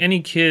 I don't think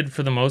any kid,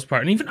 for the most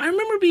part, and even I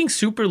remember being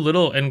super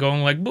little and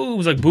going like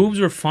boobs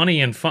were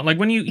funny and fun. Like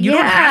when you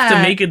don't have to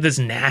Yeah. make it this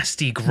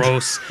nasty,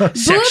 gross,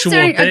 Boobs sexual are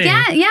thing.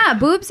 again, yeah.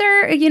 Boobs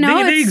are, you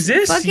know, they it's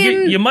exist.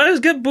 Fucking, Your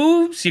mother's got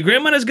boobs. Your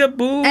grandmother's got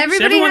boobs.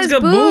 everybody Everyone's has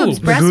got boobs.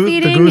 The goose- the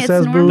Breastfeeding, goose it's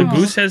has normal. The boobs.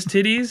 goose has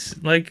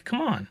titties. Like,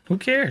 come on. Who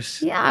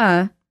cares?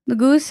 Yeah, the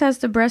goose has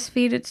to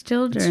breastfeed its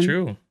children. It's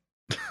true.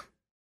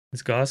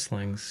 It's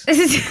goslings. no,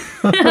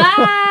 it's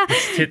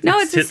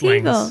a titlings.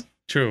 seagull.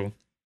 True.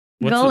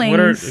 What are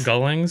Gullings.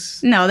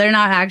 gullings? No, they're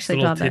not actually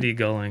Little called that. titty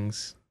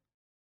gullings.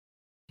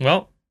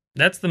 Well,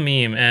 that's the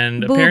meme,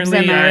 and Boobs, apparently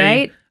am I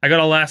right? I got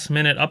a last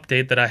minute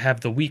update that I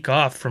have the week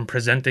off from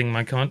presenting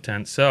my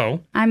content,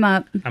 so I'm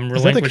up. I'm Is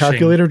that the relinquishing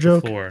calculator the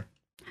joke? floor.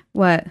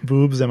 What?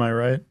 Boobs, am I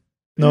right?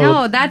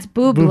 No, that's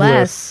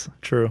boobless.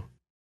 True.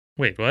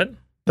 Wait, what?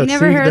 That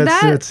never heard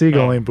that? That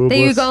seagull Oh. ain't boobless.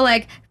 There you go,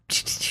 like.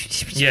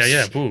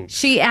 Yeah, boobs.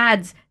 She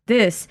adds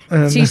this.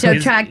 And She Is-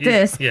 subtract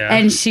this, yeah.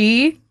 and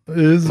she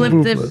is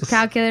flipped the boobless.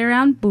 calculator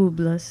around.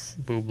 Boobless,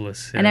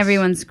 Boobless. and yes.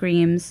 everyone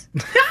screams.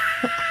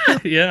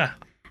 Yeah.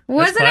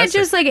 Wasn't it classic.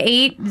 just like Yeah,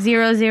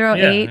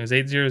 8008? it was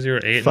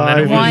 8008. Five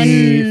and then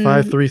it was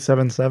One-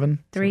 5377.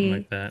 something 3,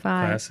 like that.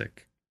 5.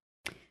 Classic.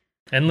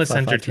 Endless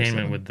 5537.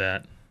 entertainment with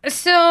that.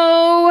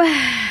 So,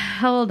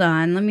 hold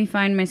on. Let me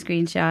find my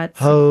screenshots.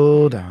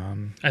 Hold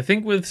on. I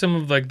think with some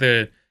of like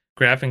the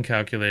graphing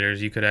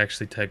calculators, you could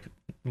actually type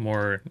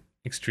more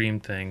extreme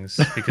things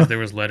because there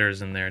was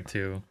letters in there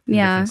too. And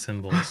Yeah. Different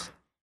symbols.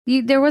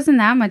 There wasn't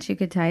that much you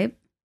could type.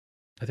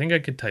 I think I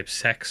could type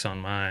sex on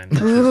mine. which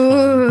is fun.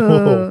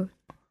 Ooh.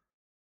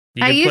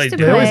 You I could used play to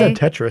They always play- had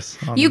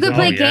Tetris. On You the could go.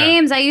 play Oh, yeah.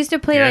 games. I used to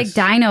play Yes.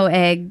 like dino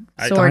egg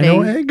I- sorting.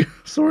 Dino egg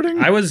sorting.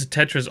 I was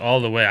Tetris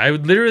all the way.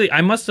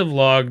 I must have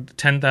logged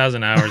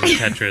 10,000 hours of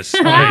Tetris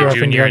my Polygraphing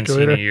junior and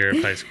calculator. senior year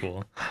of high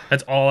school.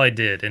 That's all I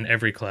did in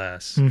every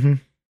class. Mm-hmm.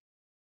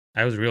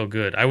 I was real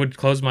good. I would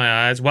close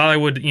my eyes while I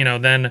would,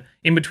 then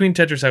in between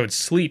Tetris, I would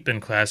sleep in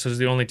class. Those are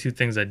the only two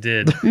things I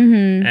did.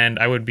 hmm And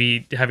I would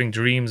be having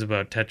dreams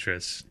about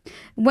Tetris.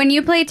 When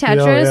you play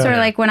Tetris, yeah. or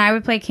like when I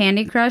would play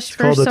Candy Crush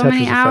for called the so many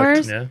Tetris effect.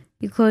 hours, Yeah.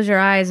 you close your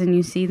eyes and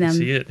you see them.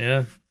 See it.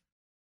 Yeah.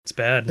 It's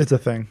bad. It's a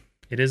thing.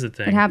 It is a It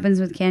thing.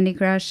 happens with Candy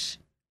Crush.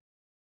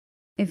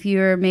 If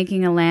you're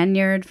making a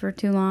lanyard for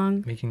too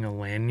long. Making a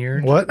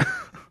lanyard. What?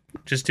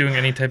 Just doing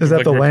any type Is of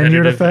that the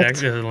lanyard repetitive effect?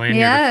 act- the lanyard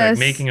Yes. effect.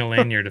 Making a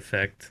lanyard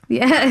effect.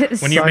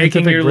 Yes. When you're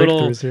making Scientific your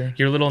little breakthroughs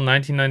here.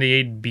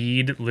 1998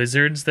 bead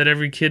lizards that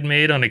every kid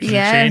made on a keychain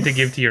Yes. to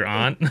give to your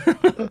aunt.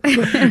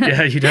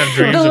 Yeah, you'd have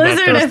dreams The about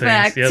lizard those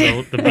effect. things.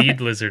 Yeah, the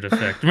bead lizard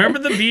effect. Remember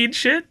the bead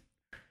shit?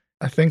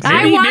 I think so. I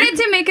Maybe he wanted did.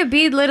 to make a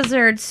bead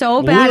lizard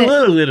so bad.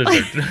 Lizard.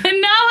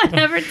 No one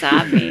ever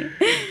taught me.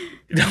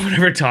 No one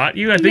ever taught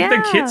you? I think the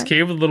Yeah. kids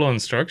came with little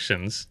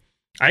instructions.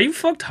 I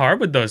fucked hard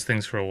with those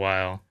things for a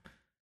while.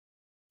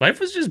 Life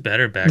was just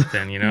better back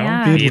then,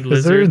 Yeah. Bead Bead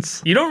lizards.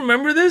 lizards? You don't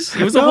remember this?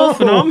 It was a whole No.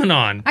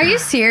 phenomenon. Are you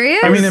serious?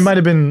 I mean, it might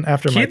have been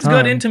after Kids my time.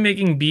 got into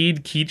making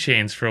bead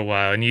keychains for a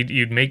while, and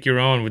you'd make your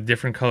own with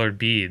different colored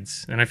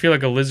beads. And I feel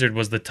like a lizard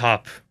was the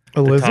top a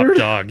top lizard.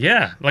 dog.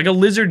 Yeah, like a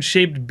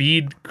lizard-shaped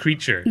bead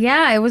creature.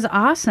 Yeah, it was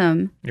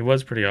awesome. It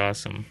was pretty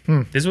awesome.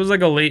 Hmm. This was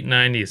like a late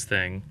 '90s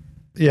thing.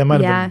 Yeah, it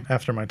might have Yeah. been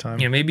after my time.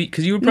 Yeah, maybe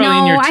because you were probably in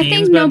No, your I teens.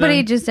 think by nobody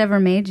then. just ever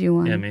made you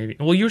one. Yeah, maybe.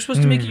 Well, you were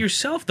supposed to make it Hmm.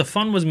 yourself. The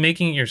fun was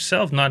making it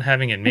yourself, not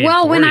having it made.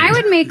 Well, for when you. I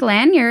would make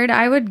lanyard,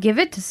 I would give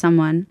it to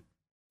someone.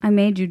 I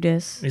made you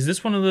this. Is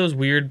this one of those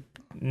weird,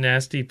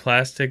 nasty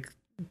plastic?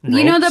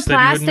 You know the ropes that you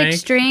would plastic make?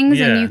 strings,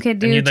 Yeah. and you could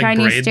do you'd, like,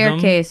 Chinese braid them?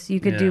 staircase. You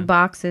could do Yeah.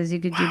 boxes. You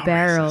could do Wow,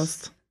 barrels.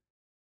 racist.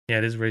 Yeah,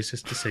 it is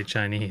racist to say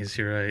Chinese.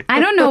 You're right. I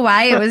don't know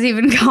why it was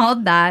even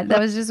called that. That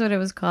was just what it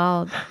was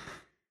called.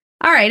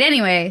 All right.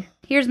 Anyway,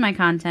 here's my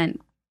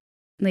content,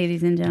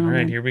 ladies and All gentlemen.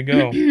 right, here we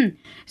go.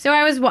 So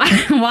I was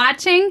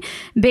watching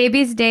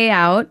Baby's Day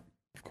Out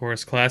Of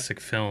course, classic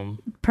film.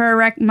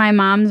 per my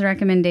mom's If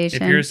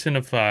recommendation. you're a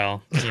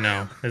cinephile,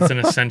 it's an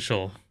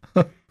essential.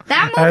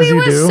 That As movie you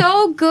was do.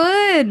 so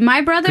good.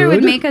 My brother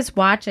would Good? make us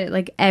watch it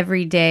like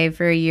every day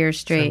for a year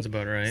straight. Sounds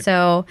about right.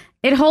 So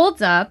it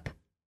holds up.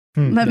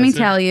 Hmm. Let me Does it?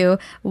 tell you.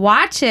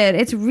 Watch it.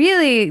 It's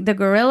really the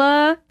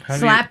gorilla How do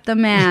slapped the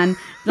man.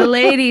 The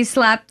lady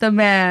slapped the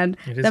man.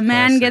 It is The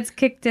man classic. gets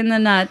kicked in the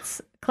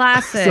nuts.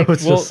 Classic. So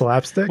it's Well, just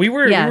slapstick. We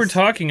were Yes.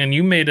 talking, and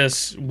you made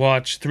us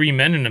watch Three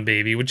Men and a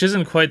Baby, which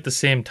isn't quite the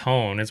same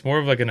tone. It's more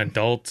of like an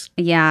adult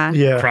yeah.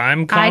 yeah.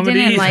 crime I comedy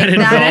didn't like that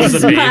that involves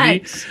as a baby.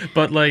 much.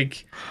 But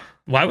like,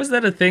 why was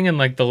that a thing in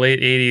like the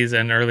late '80s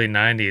and early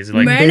 '90s?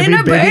 Like, Man and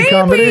a baby baby.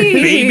 comedy?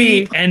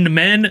 baby and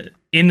men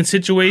in a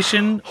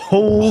situation.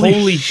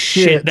 Holy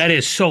shit, that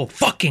is so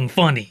fucking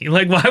funny.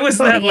 Like, why was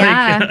that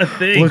Yeah. like a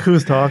thing? Look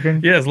who's talking.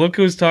 Yes, Look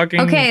Who's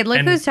Talking. Okay, Look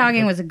and- Who's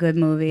Talking was a good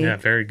movie. Yeah,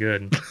 very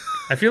good.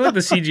 I feel like the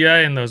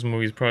CGI in those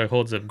movies probably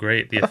holds up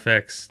great. The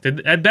effects.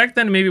 Back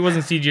then, maybe it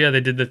wasn't CGI. They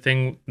did the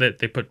thing that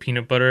they put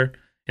peanut butter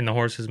in the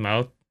horse's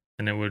mouth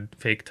and it would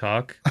fake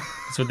talk.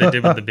 That's what they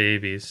did with the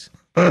babies.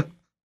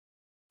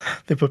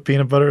 They put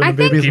peanut butter in I the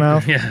think- baby's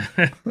mouth. Yeah.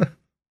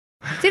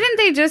 Didn't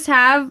they just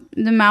have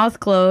the mouth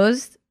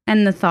closed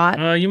and the thought?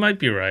 You might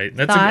be right.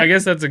 Thought. I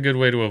guess that's a good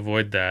way to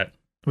avoid that.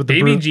 With the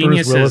Baby Bruce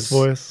geniuses. Willis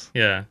voice.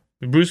 Yeah.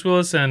 Bruce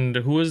Willis and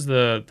who was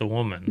the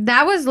woman?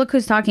 That was Look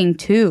Who's Talking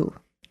 2.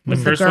 The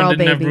was first girl one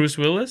didn't have baby. Bruce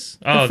Willis?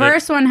 The Oh,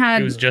 first one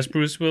had it was just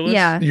Bruce Willis?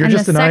 yeah. You're and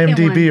just the an second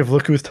IMDb one- of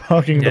Look Who's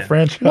Talking, Yeah. the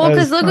franchise. Well,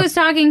 because Look Who's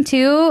Talking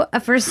 2,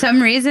 for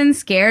some reason,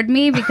 scared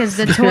me because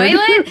the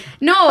toilet.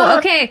 No,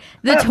 okay,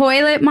 the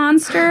toilet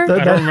monster.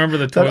 That- I don't remember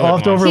the that toilet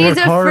oft monster. over- He's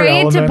horror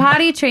afraid to element.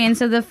 potty train,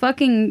 so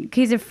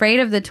he's afraid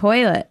of the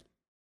toilet,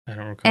 I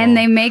don't recall. and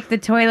they make the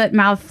toilet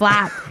mouth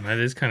flap, That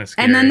is kind of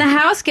scary. and then the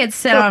house gets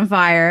set on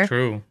fire.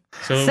 True.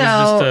 So it was So,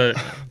 just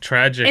a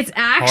tragic. It's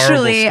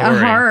actually a horrible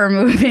story. horror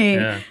movie.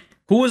 Yeah.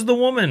 Who was the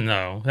woman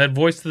though that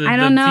voiced the I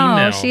don't the know.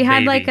 female She had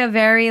baby? like a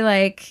very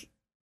like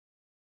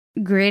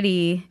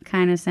gritty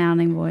kind of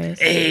sounding voice.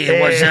 Hey,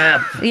 what's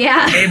up?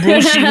 Yeah. Hey,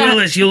 Brucey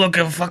Willis, you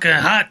looking fucking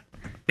hot,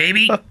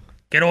 baby.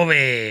 Get over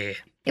here.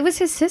 It was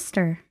his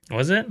sister.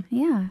 Was it?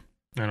 Yeah.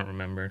 I don't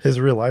remember. His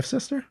real life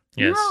sister?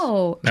 Yes.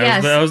 No. That yes.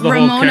 was, that was the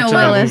Ramona whole catch of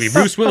Willis. that movie.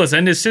 Bruce Willis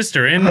and his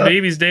sister in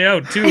Baby's Day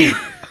Out too.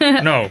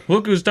 No,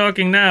 Look Who's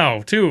Talking Now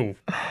too.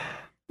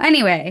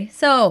 Anyway,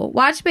 so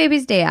watch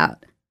Baby's Day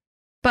Out.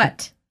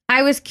 But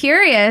I was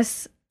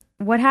curious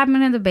what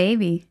happened to the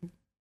baby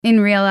in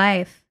real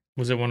life.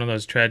 Was it one of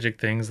those tragic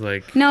things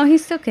like No,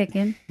 he's still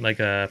kicking.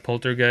 a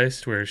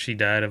poltergeist where she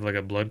died of like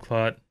a blood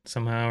clot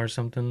somehow or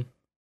something?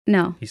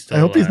 No. He's still I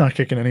hope he's alive. not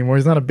kicking anymore.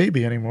 He's not a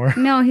baby anymore.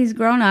 No, he's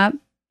grown up.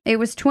 It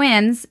was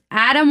twins,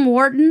 Adam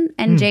Wharton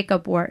and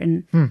Jacob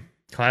Wharton.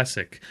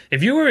 Classic.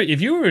 If you were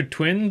a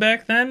twin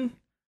back then, you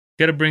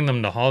got to bring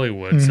them to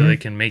Hollywood so Mhm. they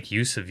can make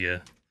use of you.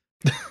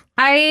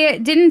 I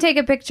didn't take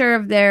a picture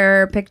of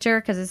their picture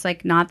because it's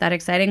like not that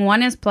exciting.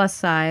 One is plus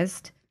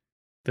sized.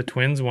 The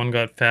twins, one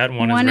got fat,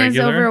 one is One is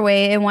regular.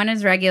 overweight, and one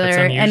is regular, That's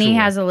and he unusual.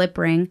 has a lip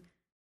ring.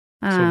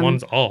 So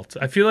one's alt.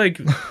 I feel like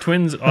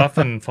twins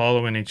often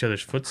follow in each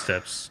other's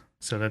footsteps,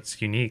 so that's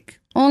unique.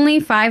 Only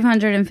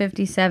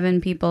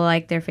 557 people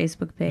like their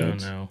Facebook Oh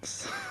page. no.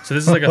 So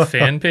this is like a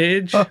fan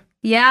page?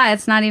 Yeah,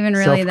 it's not even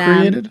really them.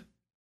 Self-created?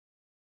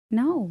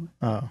 No,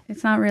 Oh.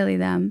 it's not really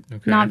them.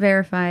 Okay. Not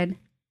verified.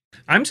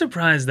 I'm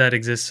surprised that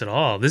exists at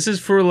all. This is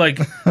for like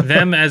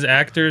them as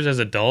actors, as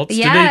adults.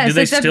 Yes, do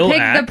they it's still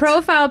act? the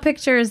profile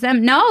picture is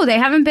them. No, they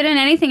haven't been in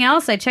anything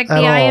else. I checked the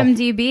At all.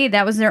 IMDb.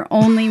 That was their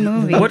only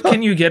movie. What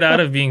can you get out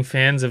of being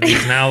fans of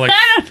these now like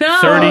I don't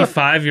know.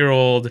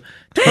 35-year-old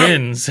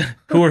twins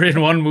who were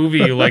in one movie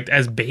you liked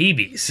as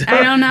babies?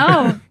 I don't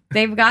know.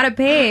 They've got a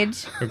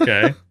page.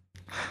 Okay.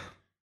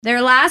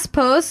 Their last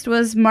post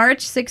was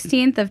March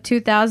 16th of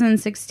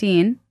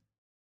 2016.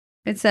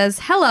 It says,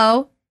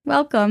 "Hello,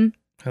 welcome."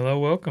 Hello,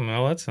 welcome.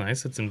 Oh, that's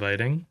nice. That's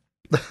inviting.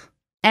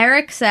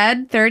 Eric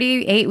said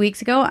 38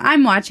 weeks ago,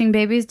 "I'm watching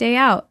Baby's Day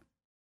Out."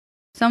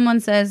 Someone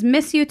says,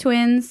 "Miss you,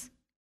 twins."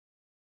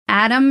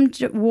 Adam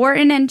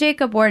Wharton and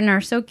Jacob Wharton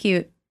are so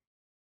cute.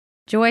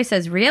 Joy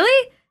says,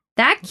 "Really?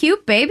 That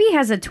cute baby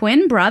has a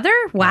twin brother?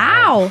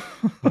 Wow."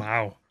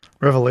 Wow.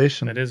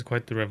 Revelation. That is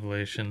quite the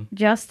revelation.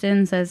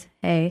 Justin says,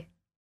 "Hey."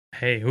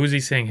 Hey, who's he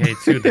saying hey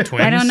to? The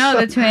twins? I don't know,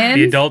 the twins.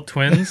 The adult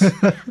twins?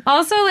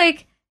 Also,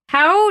 like,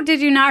 how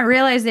did you not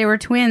realize they were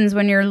twins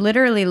when you're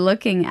literally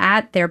looking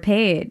at their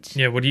page?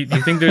 Yeah, what do you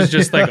think there's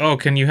just like, oh,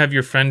 can you have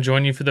your friend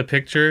join you for the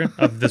picture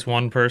of this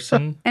one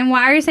person? And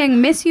why are you saying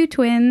 "miss you,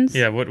 twins"?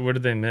 Yeah, what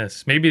did they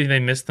miss? Maybe they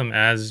missed them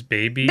as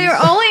babies.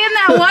 They're only in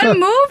that one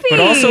movie. But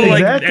also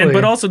like Exactly.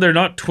 but also they're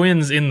not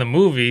twins in the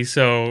movie,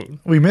 so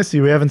We miss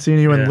you. We haven't seen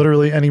you Yeah. in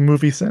literally any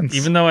movie since.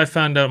 even though I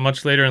found out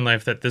much later in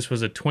life that this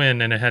was a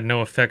twin and it had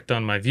no effect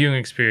on my viewing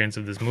experience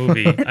of this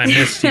movie, I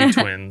missed you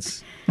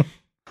twins.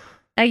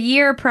 A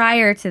year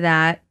prior to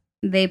that,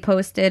 they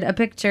posted a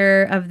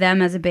picture of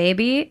them as a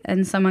baby,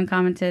 and someone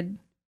commented,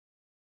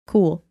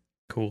 "Cool."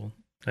 Cool.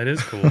 That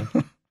is cool.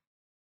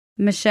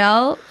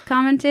 Michelle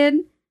commented,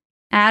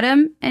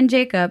 "Adam and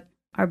Jacob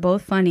are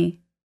both funny."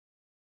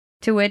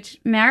 To which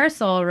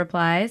Marisol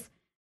replies,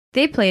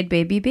 "They played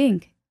Baby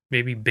Bink."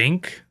 Baby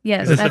Bink?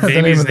 Yes, Is this that's the the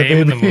name baby's of the name in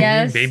the baby. movie?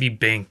 Yes. Baby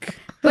Bink.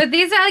 But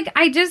these are like,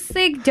 I just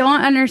like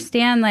don't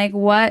understand like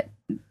what,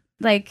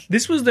 like,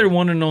 This was their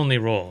one and only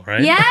role,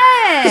 right?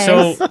 yes.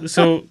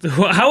 So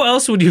how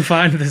else would you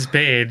find this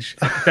page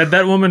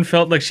that woman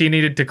felt like she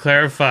needed to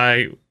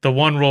clarify the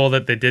one role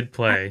that they did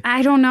play?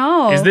 I don't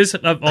know. Is this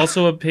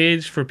also a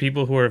page for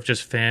people who are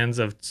just fans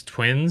of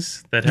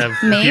twins that have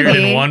appeared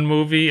Maybe. in one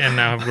movie and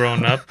now have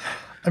grown up?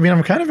 I mean,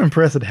 I'm kind of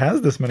impressed it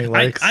has this many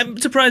likes. I'm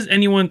surprised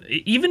anyone,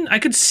 even I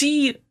could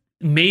see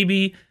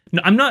maybe,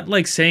 no, I'm not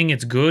like saying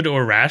it's good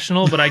or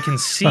rational, but I can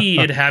see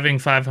it having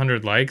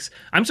 500 likes.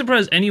 I'm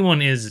surprised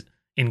anyone is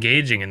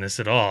engaging in this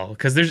at all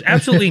because there's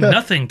absolutely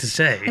nothing to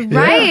say.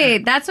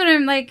 Right. That's what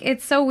I'm like.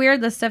 It's so weird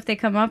the stuff they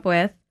come up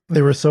with.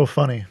 They were so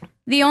funny.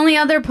 The only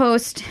other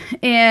post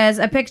is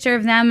a picture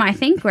of them, I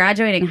think,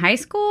 graduating high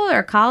school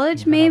or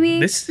college, maybe.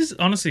 This is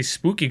honestly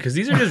spooky because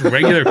these are just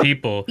regular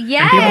people.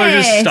 Yes. And people are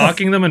just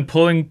stalking them and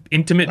pulling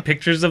intimate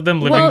pictures of them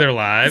living Well, their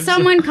lives.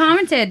 Someone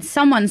commented,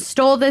 "Someone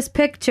stole this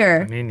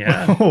picture." I mean,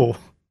 yeah. Oh,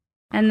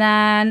 And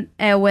then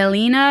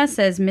Ewelina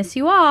says, "Miss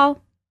you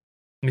all."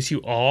 Miss you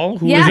all?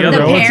 Who Yeah, was the other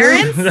the one?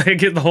 parents? I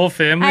get the whole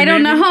family. I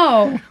don't maybe?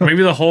 know. Or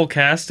maybe the whole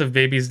cast of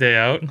Baby's Day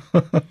Out.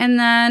 And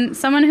then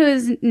someone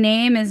whose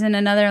name is in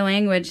another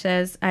language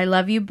says, "I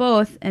love you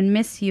both and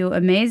miss you.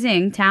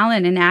 Amazing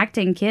talent in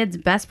acting, kids.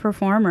 Best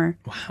performer."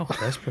 Wow,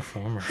 best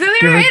performer. So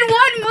they were in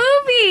one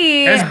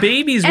movie. As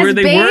babies, As where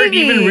they weren't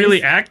even babies.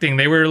 really acting.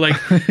 They were like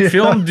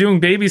filmed doing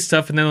baby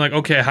stuff, and then like,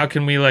 okay, how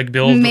can we like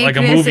build Make like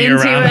a this movie into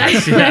around a-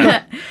 this?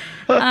 Yeah.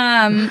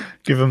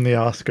 give him the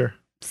Oscar.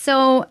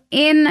 So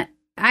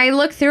I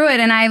looked through it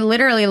and I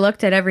literally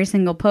looked at every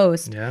single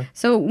post. Yeah.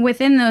 So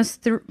within those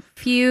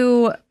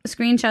few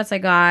screenshots I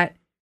got,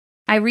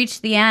 I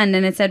reached the end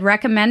and it said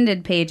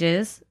recommended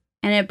pages,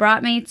 and it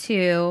brought me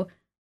to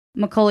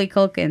Macaulay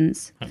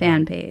Culkin's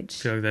fan I page.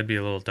 feel like that'd be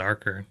a little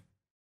darker.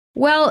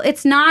 Well,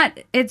 it's not.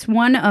 It's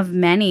one of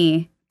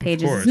many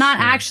pages. course, it's not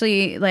yeah.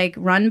 actually like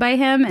run by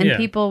him, and Yeah.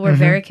 people were Mhm.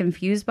 very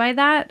confused by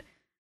that.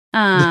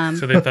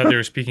 So they thought they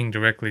were speaking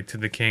directly to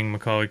the king,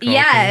 Macaulay Culkin.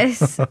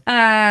 Yes.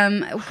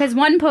 Because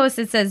one post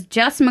it says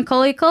just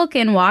Macaulay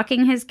Culkin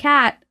walking his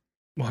cat.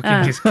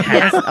 Walking his cat.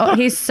 Yes. Oh,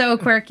 he's so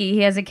quirky.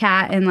 He has a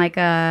cat in like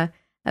a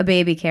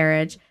baby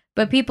carriage.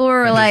 But people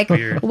were That is like,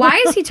 weird.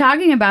 why is he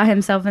talking about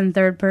himself in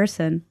third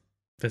person?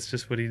 That's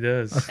just what he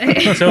does.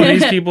 So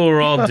these people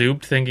were all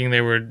duped, thinking they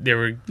were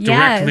directly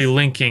Yes.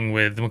 linking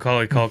with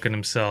Macaulay Culkin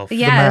himself.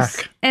 Yes.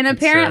 Mac. And It's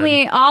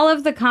apparently all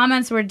of the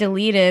comments were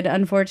deleted,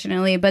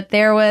 unfortunately. But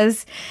there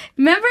was,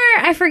 remember,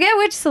 I forget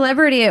which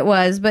celebrity it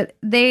was, but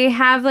they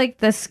have like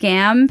the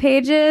scam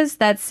pages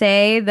that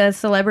say the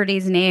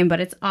celebrity's name, but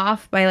it's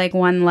off by like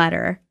one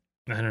letter.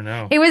 I don't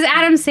know. It was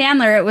Adam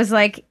Sandler. It was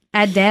like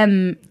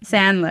Adam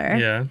Sandler.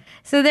 Yeah.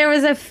 So there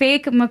was a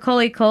fake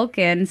Macaulay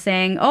Culkin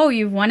saying, "Oh,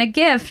 you've won a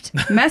gift.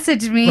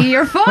 Message me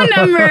your phone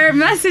number.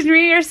 Message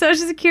me your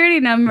social security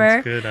number."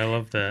 That's good. I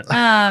love that.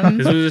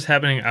 This was just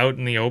happening out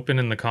in the open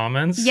in the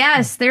comments.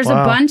 Yes, there's a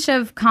Wow. bunch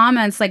of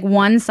comments, like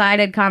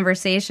one-sided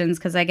conversations,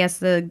 because I guess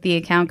the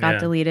account got Yeah.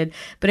 deleted.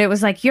 But it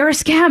was like, "You're a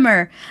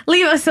scammer.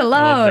 Leave us I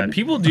love alone." that.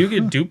 People do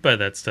get duped by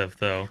that stuff,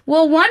 though.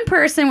 Well, one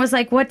person was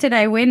like, "What did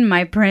I win,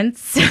 my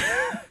prince?"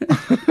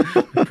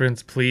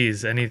 Prince,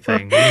 please,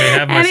 anything. You may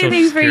have my social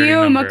Anything for security you,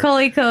 number.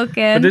 Macaulay But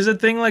Culkin. there's a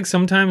thing, like,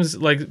 sometimes,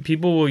 like,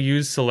 people will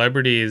use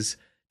celebrities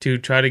to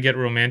try to get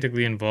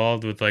romantically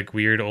involved with, like,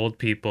 weird old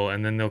people,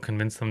 and then they'll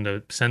convince them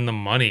to send them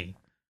money.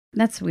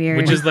 That's weird.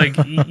 Which is, like,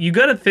 you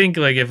gotta think,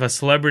 like, if a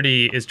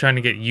celebrity is trying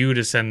to get you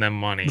to send them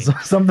money,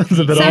 Something's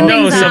a bit you off.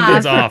 know Something's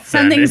something's off. off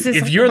then. Something's If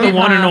just you're the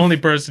one and off. only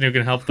person who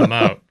can help them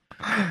out.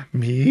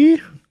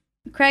 Me?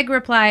 Craig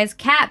replies,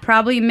 "Cat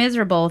probably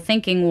miserable,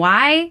 thinking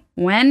why,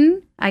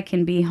 when I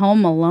can be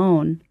home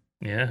alone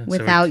Yeah. so we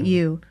without can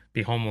you.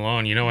 Be home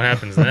alone. You know what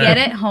happens then. Get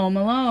it? Home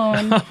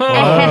alone."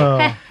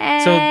 Wow.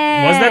 So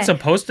was that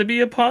supposed to be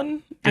a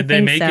pun? I Did they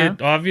think make so.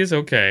 it obvious?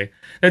 Okay.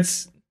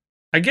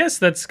 I guess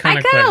that's I kind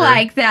of kind clever. of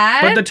like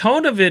that. But the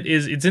tone of it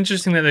is, it's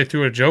interesting that they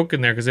threw a joke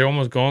in there because they're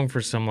almost going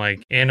for some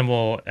like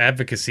animal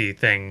advocacy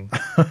thing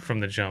from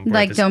the jump. where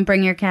like, this- don't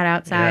bring your cat Yeah,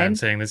 outside. and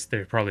saying this,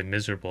 they're probably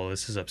miserable.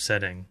 This is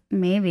upsetting.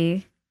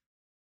 Maybe.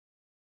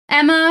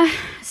 Emma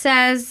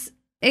says,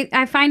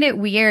 I find it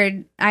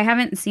weird. I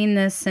haven't seen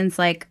this since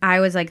like I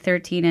was like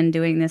 13 and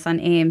doing this on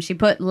AIM. She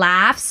put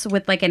laughs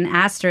with like an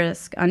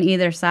asterisk on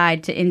either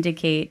side to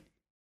indicate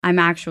I'm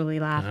actually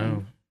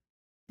laughing. Oh.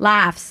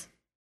 Laughs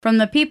from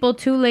the people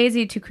too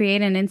lazy to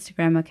create an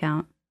Instagram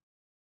account.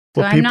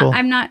 So What I'm people?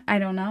 not, I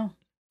don't know.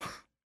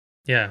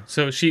 Yeah.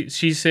 So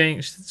she's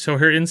saying, so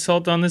her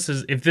insult on this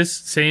is, if this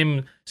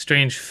same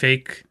strange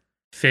fake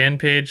fan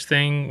page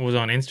thing was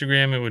on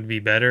Instagram, it would be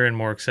better and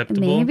more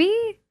acceptable. Maybe?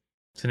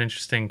 It's an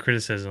interesting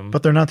criticism.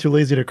 But they're not too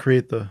lazy to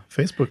create the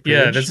Facebook page.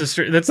 Yeah,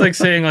 that's like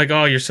saying like,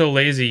 oh, you're so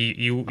lazy,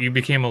 you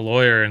became a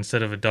lawyer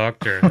instead of a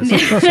doctor.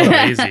 That's so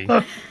lazy.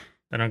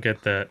 I don't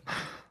get that.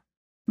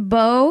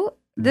 Bo,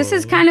 this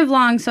is Bo. kind of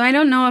long, so I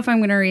don't know if I'm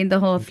going to read the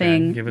whole Okay,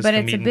 thing. give us But the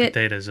it's meat a and bit,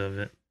 potatoes of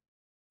it.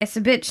 it's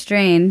a bit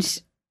strange.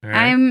 All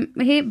right.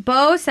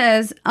 Bo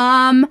says,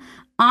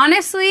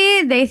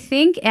 honestly, they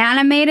think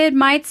animated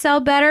might sell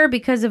better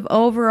because of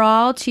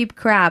overall cheap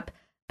crap,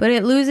 but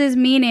it loses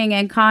meaning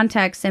and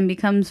context and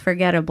becomes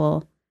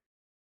forgettable.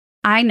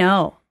 I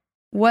know.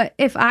 What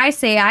if I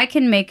say I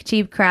can make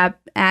cheap crap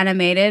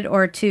animated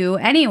or two?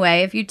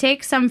 Anyway, if you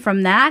take some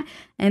from that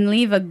and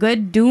leave a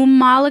good Doom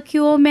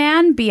Molecule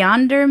Man,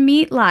 Beyonder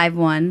Meat live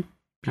one.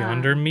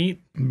 Beyonder meat,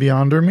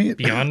 Beyonder Meat?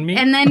 Beyond meat.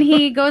 And then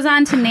he goes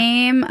on to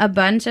name a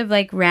bunch of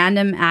like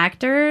random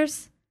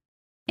actors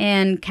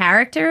and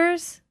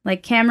characters,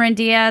 like Cameron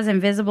Diaz,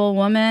 Invisible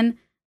Woman.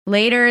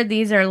 Later,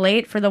 these are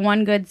late for the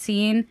one good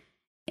scene.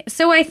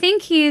 So I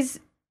think he's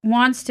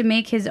wants to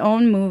make his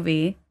own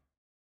movie,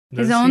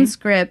 his Does own he?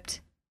 script,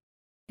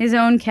 his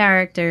own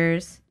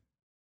characters.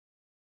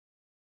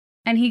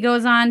 And he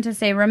goes on to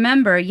say,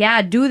 remember,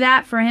 yeah, do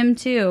that for him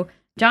too.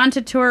 John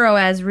Turturro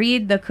as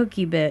Reed the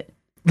Cookie Bit.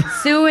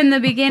 Sue in the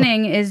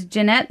beginning is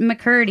Jeanette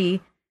McCurdy.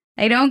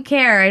 I don't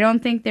care. I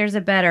don't think there's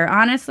a better.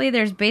 Honestly,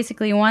 there's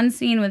basically one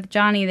scene with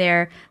Johnny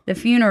there. The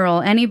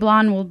funeral. Any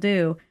blonde will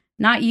do.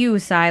 Not you,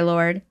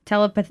 Psylord.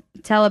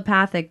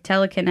 Telepathic,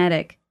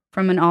 telekinetic.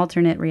 From an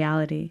alternate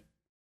reality.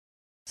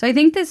 So I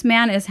think this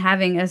man is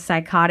having a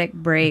psychotic I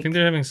break. think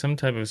they're having some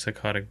type of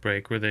psychotic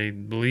break where they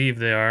believe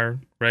they are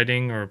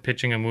writing or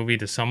pitching a movie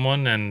to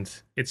someone and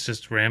it's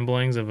just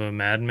ramblings of a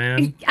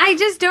madman. I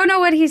just don't know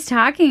what he's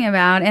talking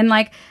about. And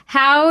like,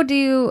 how do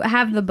you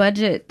have the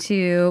budget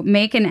to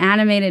make an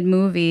animated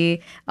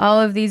movie? All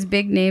of these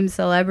big name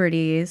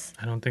celebrities.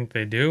 I don't think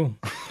they do.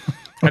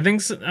 I think,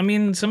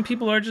 some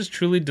people are just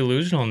truly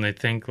delusional and they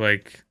think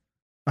like,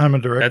 I'm a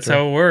director. that's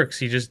how it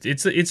works.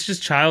 It's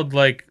just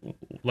childlike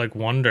like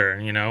wonder,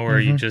 you know, where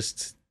you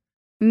just,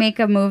 Make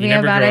a movie You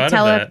never about grow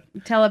a out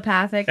of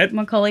telepathic At-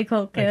 Macaulay I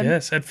Culkin.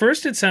 guess. At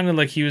first it sounded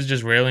like he was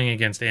just railing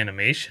against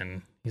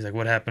animation. He's like,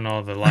 what happened to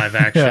all the live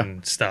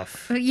action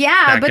stuff?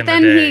 Yeah, back but in the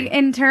then day? he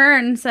in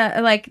turn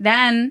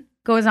then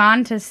goes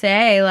on to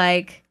say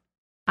like,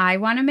 I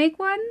want to make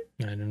one.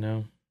 I don't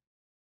know.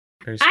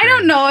 Very I don't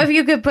strange. know if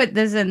you could put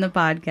this in the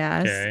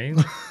podcast. Okay.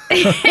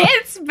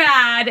 It's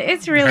bad.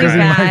 It's really Because he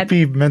might bad.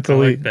 be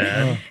mentally I like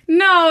that.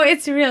 No,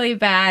 it's really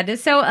bad.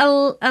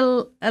 So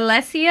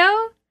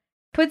Alessio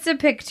puts a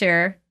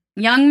picture,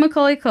 young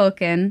Macaulay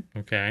Culkin.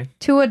 Okay.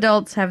 Two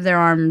adults have their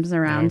arms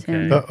around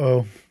him. Okay.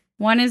 Uh-oh.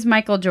 One is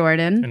Michael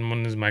Jordan. And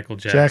one is Michael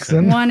Jackson.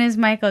 Jackson. One is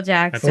Michael That's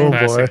Jackson. a Oh,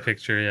 classic boy.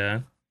 picture, yeah.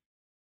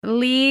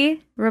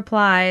 Lee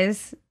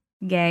replies,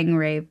 gang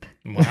rape.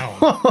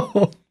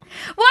 Wow.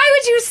 Why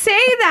would you say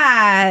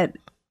that?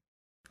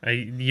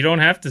 You don't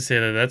have to say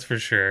that. That's for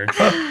sure.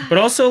 But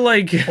also,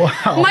 like,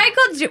 Wow.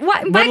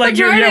 but like,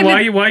 Jordan.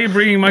 why are you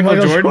bringing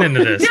Michael Jordan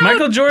into this? Don't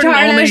Michael Jordan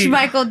tarnish only.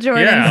 Michael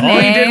Jordan's Yeah, all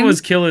he did name. was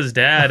kill his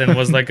dad and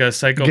was like a Gamble a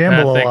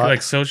psychopathic, lot. like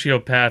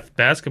sociopath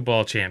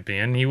basketball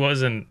champion. He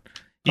wasn't.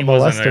 He A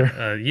wasn't.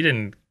 molester. He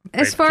didn't.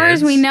 As rape far as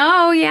kids. we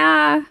know,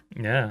 yeah.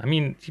 Yeah, I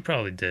mean, he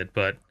probably did,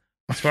 but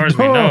as far as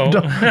we No,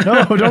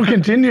 know, don't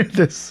continue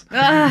this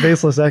Ugh.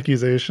 baseless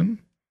accusation.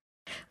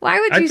 Why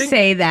would I you think-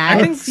 say that?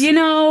 I think- You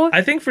know,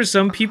 I think for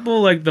some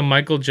people, like the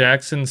Michael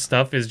Jackson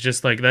stuff is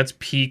just like that's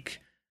peak,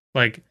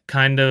 like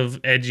kind of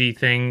edgy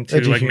thing to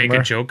Edgy like make a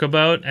humor. joke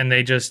about, and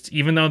they just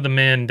even though the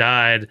man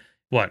died,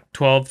 what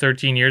 12,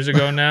 13 years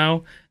ago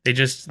now, they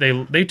just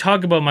they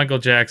talk about Michael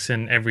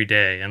Jackson every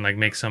day and like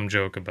make some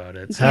joke about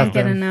it. you So, can't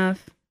get been.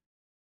 enough.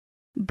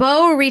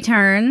 Bo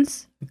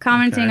returns,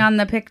 commenting Okay. on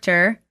the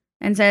picture,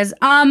 and says,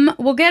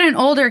 we'll get an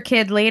older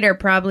kid later,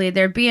 probably.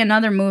 There'd be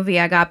another movie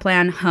I got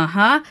planned.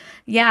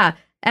 Yeah,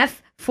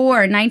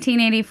 F4,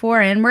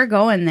 1984, and we're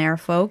going there,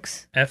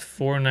 folks.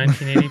 F4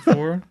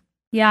 1984,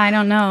 Yeah, I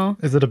don't know.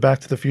 Is it a Back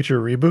to the Future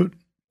reboot?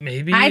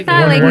 maybe. I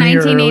thought like One year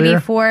earlier?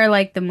 1984,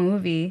 like the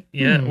movie.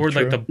 yeah, or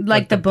like True.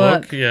 the The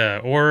book. yeah,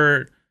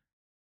 or.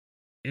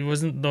 It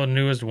wasn't the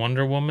newest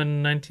Wonder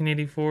Woman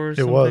 1984 or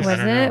something? was. I Was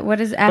don't it? know. What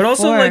is F4? But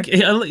also, like,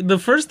 the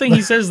first thing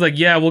he says, like,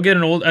 yeah, we'll get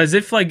an old, as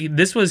if, like,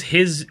 this was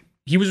his,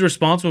 he was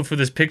responsible for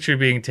this picture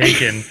being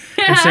taken.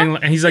 and, saying,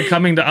 and he's, like,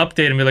 coming to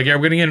update and be like, yeah,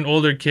 we're going to get an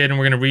older kid and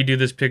we're going to redo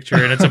this picture.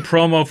 And it's a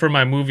promo for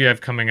my movie I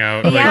have coming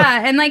out. Like,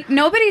 yeah, and like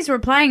nobody's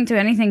replying to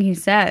anything he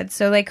said.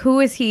 So like, who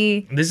is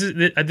he?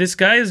 This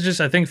guy is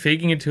just, I think,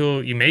 faking it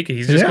till you make it.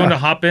 He's just Yeah. going to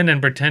hop in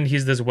and pretend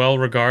he's this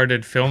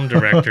well-regarded film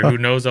director who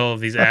knows all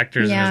of these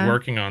actors and Yeah. is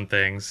working on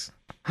things.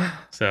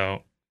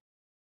 So,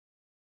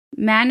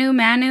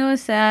 Manu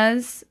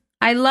says,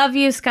 "I love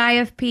you, Sky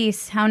of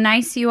Peace. How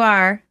nice you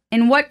are.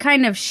 In what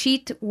kind of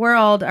sheet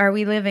world are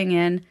we living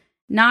in?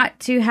 Not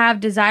to have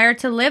desire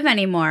to live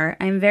anymore.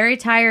 I'm very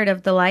tired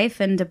of the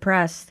life and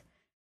depressed.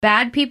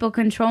 Bad people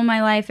control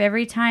my life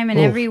every time and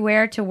Oof.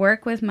 everywhere to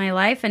work with my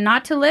life and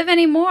not to live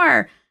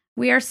anymore.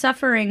 We are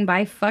suffering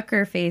by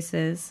fucker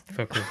faces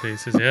fucker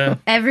faces, yeah.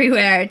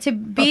 everywhere. To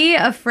be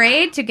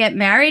afraid to get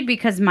married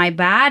because my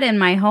bad and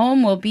my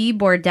home will be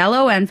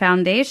bordello and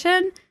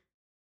foundation?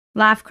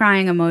 Laugh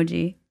crying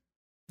emoji.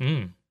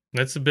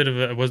 That's a bit of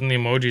a, it wasn't the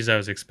emojis I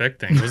was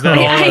expecting. Was that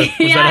Yeah, all was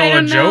yeah, that I all a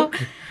don't know.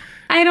 joke?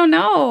 I don't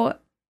know.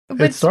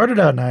 But It started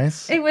out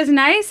nice. it was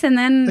nice and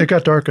then It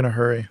got dark in a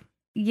hurry.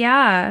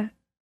 yeah.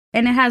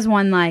 And it has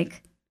one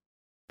like.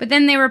 But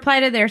then they reply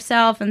to their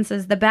self and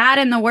says, the bad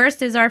and the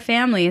worst is our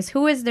families.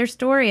 Who is their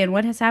story and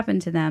what has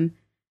happened to them?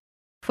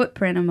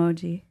 Footprint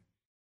emoji.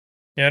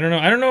 Yeah, I don't know.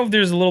 I don't know if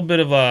there's a little bit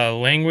of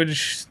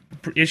language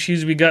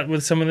issues we got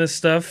with some of this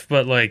stuff,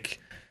 but like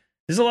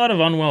there's a lot of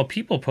unwell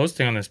people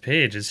posting on this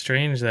page. It's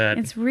strange that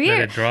It's that weird.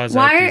 it draws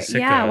Why out are, these sickos.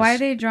 yeah, why are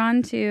they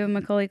drawn to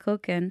Macaulay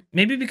Culkin?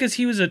 Maybe because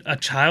he was a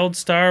child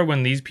star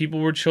when these people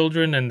were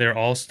children, and they're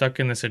all stuck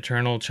in this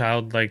eternal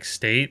childlike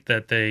state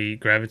that they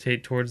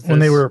gravitate towards. When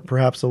they this. were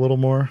perhaps a little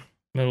more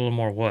a little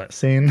more what?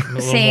 sane. A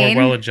little Sane,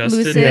 more well-adjusted,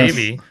 lucid.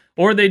 maybe.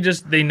 Or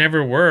they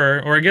never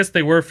were, or I guess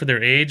they were for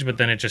their age, but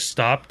then it just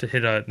stopped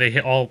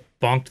to all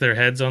bonked their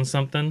heads on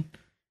something.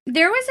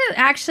 There was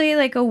actually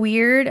like a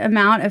weird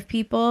amount of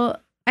people.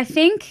 I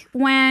think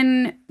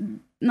when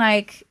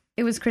like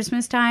it was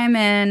Christmas time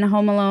and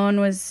Home Alone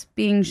was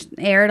being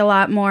aired a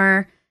lot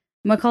more,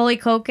 Macaulay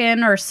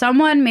Culkin or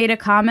someone made a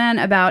comment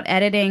about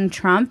editing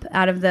Trump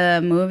out of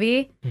the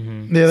movie.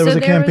 Mm-hmm. Yeah, there was So a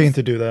there campaign was-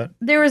 to do that.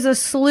 There was a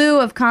slew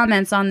of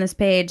comments on this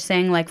page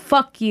saying like,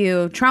 fuck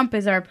you, Trump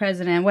is our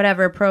president,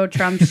 whatever,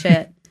 pro-Trump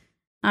shit.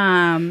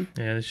 Yeah,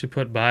 they should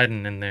put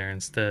Biden in there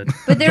instead.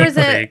 But there was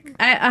a Fake.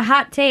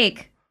 hot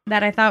take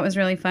that I thought was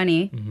really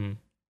funny. Mm-hmm.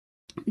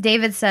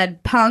 David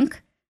said,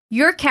 Punk,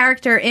 your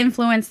character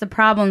influenced the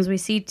problems we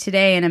see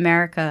today in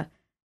America.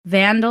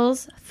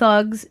 Vandals,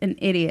 thugs, and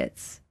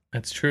idiots.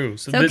 That's true.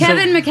 So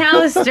Kevin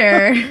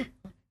McAllister,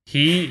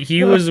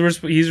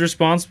 he's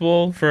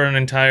responsible for an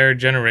entire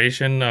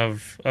generation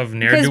of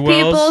ne'er because do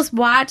people wells.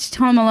 watched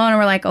Home Alone and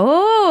were like,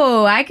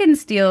 oh, I can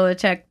steal a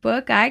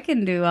checkbook. I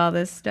can do all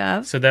this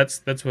stuff. So that's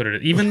what it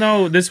is. Even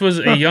though this was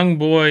a young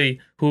boy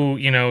who,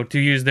 to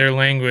use their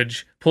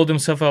language, pulled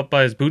himself up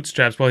by his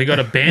bootstraps while he got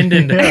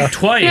abandoned Yeah.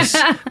 twice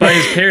by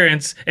his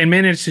parents and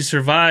managed to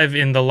survive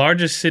in the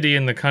largest city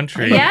in the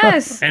country.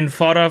 Yes. And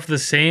fought off the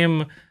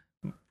same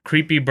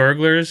creepy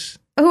burglars,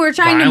 Who were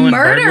trying to violent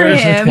murder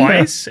burglars him.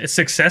 twice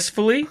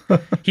successfully.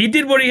 He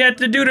did what he had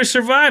to do to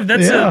survive.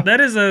 That's Yeah.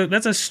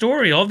 that's a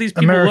story. All these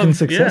people American love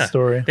success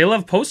story. They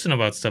love posting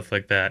about stuff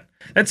like that.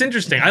 That's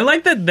interesting. I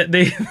like that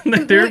they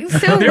that they're It's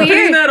so they're putting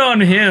weird. that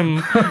on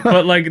him,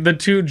 but like the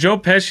two Joe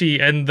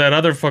Pesci and that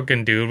other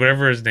fucking dude,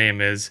 whatever his name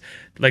is,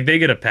 like they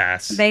get a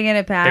pass. They get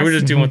a pass. They were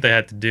just doing what they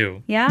had to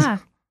do. yeah.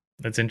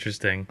 That's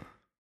interesting.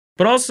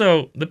 But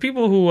also, the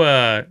people who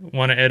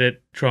want to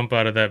edit Trump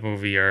out of that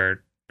movie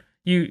are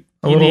you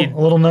A need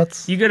little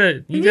nuts. you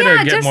gotta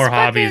Yeah, get just more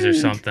hobbies or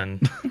fucking-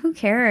 something. Who You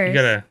cares?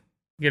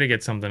 gotta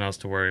get something else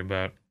to worry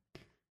about.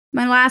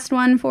 My last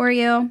one for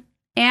you.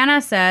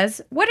 Anna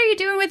says, "What are you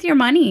doing with your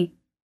money?"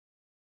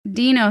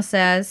 Dino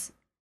says,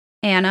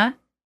 "Anna,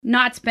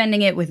 not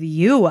spending it with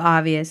you,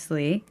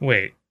 obviously."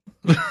 Wait.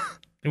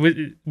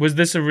 Was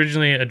this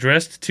originally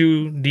addressed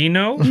to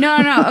Dino?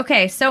 No.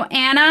 Okay, so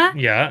Anna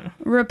Yeah.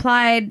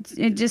 replied,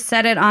 it just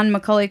said it on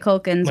Macaulay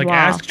Culkin's Like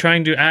wall.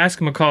 trying to ask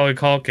Macaulay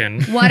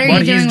Culkin What are you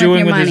doing he's with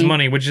doing your with his money?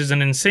 money, which is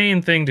an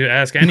insane thing to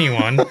ask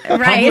anyone Right.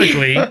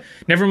 publicly.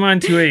 Never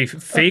mind to a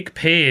fake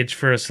page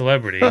for a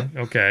celebrity.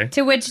 Okay.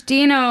 To which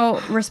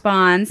Dino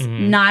responds,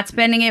 Mm-hmm. "Not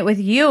spending it with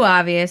you,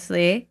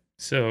 obviously."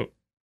 So,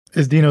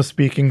 Is Dino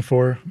speaking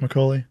for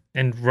Macaulay?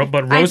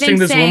 but roasting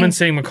this woman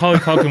saying Macaulay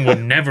Culkin would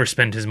never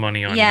spend his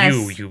money on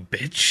Yes. you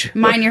bitch.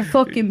 Mind your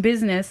fucking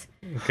business.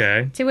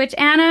 Okay. To which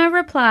Anna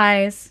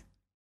replies,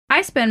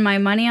 "I spend my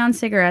money on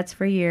cigarettes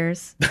for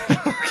years."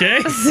 Okay.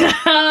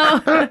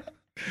 So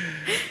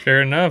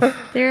Fair enough.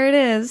 there it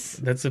is.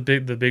 That's the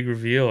big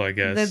reveal, I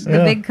guess. The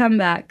Yeah. big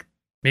comeback.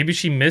 Maybe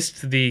she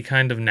missed the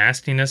kind of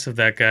nastiness of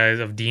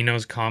of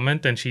Dino's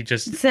comment, and she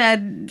just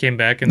Said, came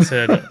back and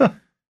said,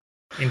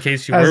 in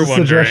case you As were a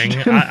wondering,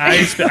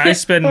 suggestion. I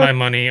spend my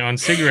money on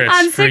cigarettes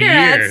On for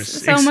cigarettes.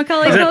 years. So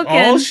Macaulay Is that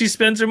Culkin- all she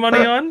spends her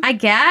money on? I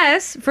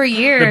guess, for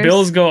years. The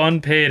bills go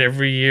unpaid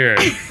every year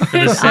for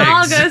the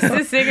all cigs. goes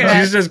to cigarettes.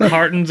 She's just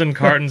cartons and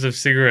cartons of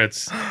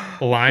cigarettes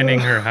lining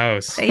her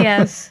house.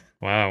 Yes.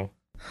 Wow.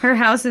 Her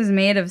house is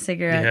made of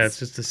cigarettes. Yeah, it's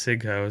just a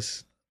cig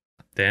house.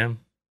 Damn.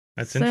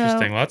 That's So-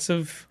 interesting.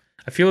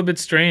 I feel a bit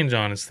strange,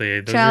 honestly.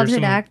 Those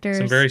Childhood are actors.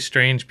 some very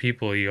strange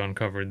people you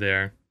uncovered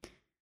there.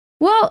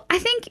 Well, I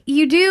think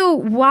you do.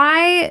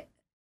 Why?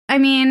 I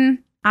mean,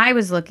 I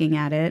was looking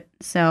at it,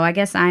 so I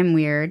guess I'm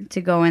weird to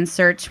go and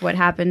search what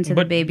happened to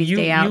the baby's you,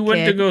 day out you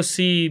went kid. to go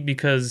see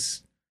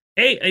because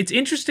it's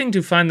interesting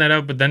to find that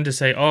out, but then to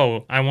say,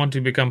 "Oh, I want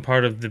to become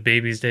part of the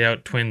Baby's Day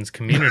Out twins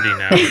community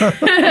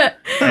now,"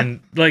 and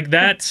like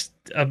that's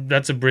a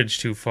bridge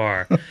too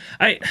far.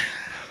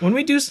 When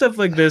we do stuff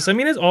like this, I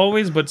mean, it's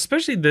always, but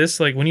especially this,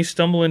 like when you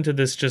stumble into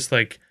this, just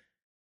like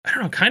I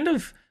don't know, kind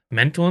of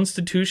mental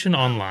institution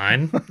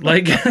online,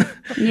 like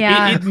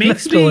Yeah. it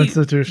makes Mental me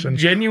institution.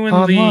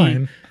 genuinely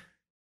Online.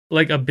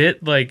 like a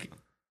bit like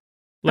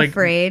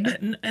Afraid?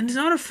 and it's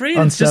not afraid.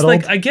 It's just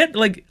like Unsettled? I get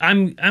like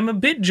I'm a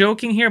bit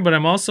joking here, but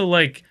I'm also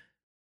like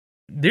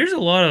there's a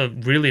lot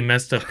of really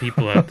messed up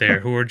people out there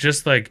who are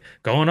just like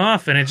going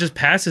off, and it just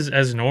passes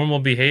as normal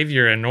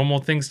behavior and normal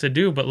things to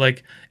do, but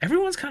like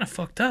everyone's kind of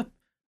fucked up.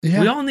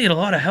 Yeah. We all need a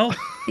lot of help.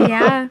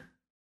 Yeah.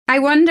 I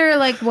wonder,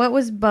 like, what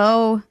was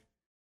Bo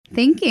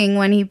thinking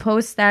when he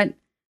posts that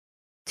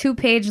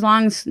 2-page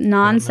long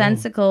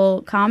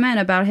nonsensical comment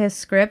about his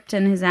script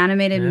and his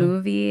animated Yeah.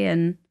 movie,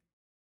 and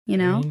you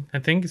know? I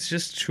think it's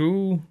just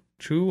true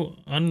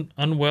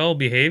unwell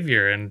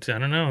behavior, and I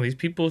don't know. These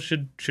people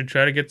should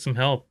try to get some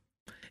help.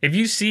 If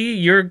you see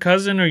your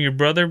cousin or your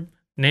brother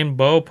named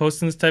Bo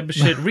posting this type of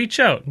shit, reach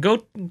out.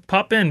 Go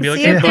pop in. Be like,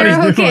 See hey, if buddy.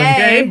 they're okay.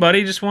 Hey,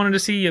 buddy, just wanted to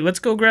see you. Let's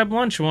go grab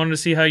lunch. Wanted to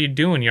see how you're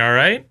doing. You all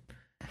right?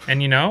 And,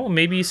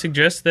 maybe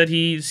suggest that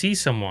he see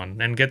someone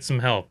and get some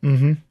help.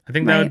 Mm-hmm. I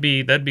think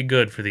that'd be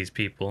good for these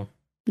people.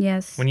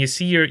 Yes. When you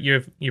see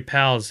your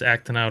pals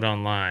acting out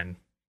online.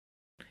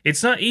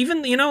 It's not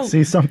even,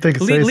 See something,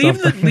 say leave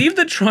something. leave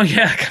the Trump.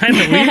 Yeah, kind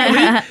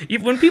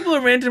of. When people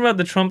are ranting about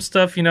the Trump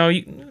stuff,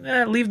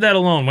 leave that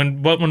alone.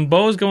 When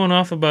Bo's going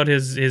off about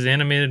his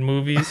animated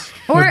movies,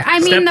 Or, I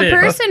mean, Step the in.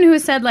 person who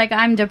said, like,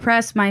 I'm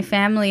depressed, my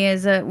family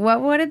is a...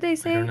 What did they I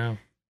say? don't know.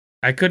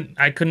 I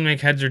couldn't make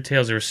heads or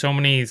tails. There were so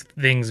many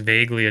things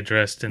vaguely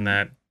addressed in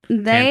that.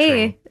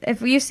 Tantrum.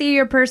 If you see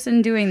your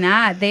person doing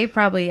that, they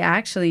probably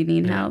actually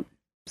need Yeah, help.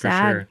 For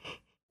Sad. sure.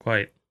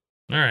 Quite.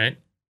 All right.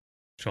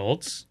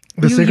 Schultz.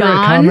 The You cigarette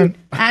yawn comment.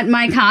 at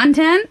my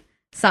content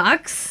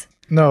sucks.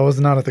 No, it was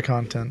not at the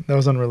content. That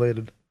was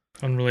unrelated.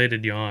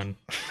 Unrelated yawn.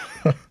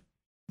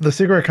 The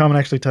cigarette comment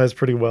actually ties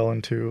pretty well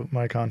into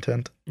my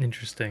content.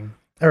 Interesting.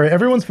 All right,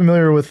 everyone's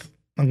familiar with.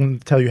 I'm going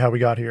to tell you how we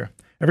got here.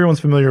 Everyone's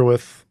familiar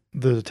with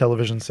the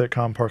television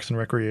sitcom Parks and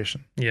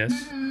Recreation.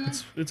 Yes.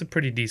 It's a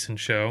pretty decent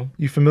show.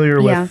 You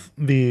familiar Yeah. with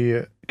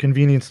the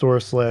convenience store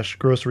 /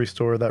 grocery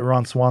store that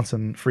Ron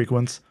Swanson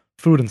frequents,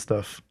 food and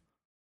stuff?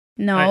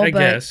 No, I but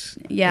guess.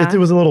 yeah. It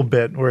was a little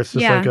bit where it's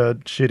just Yeah. like a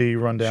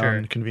shitty rundown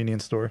Sure.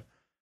 convenience store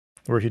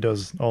where he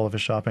does all of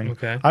his shopping.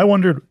 Okay. I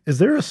wondered, is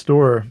there a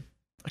store,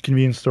 a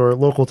convenience store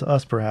local to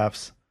us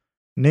perhaps,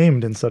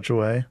 named in such a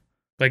way,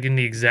 Like in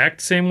the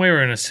exact same way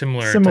or in a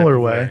similar Similar type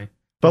of way.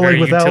 but Very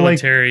like without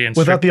utilitarian,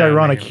 without the stripped-down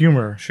ironic name.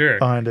 humor Sure.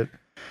 behind it?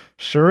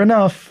 Sure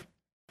enough,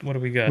 What do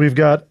we got? we've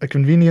got a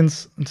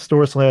convenience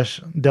store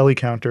 / deli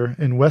counter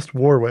in West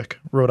Warwick,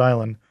 Rhode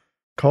Island,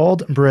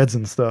 called Breads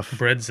and Stuff.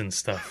 Breads and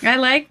stuff. I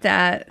like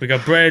that. We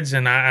got breads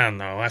and I don't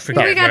know. I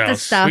forget we got what the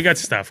else. stuff. We got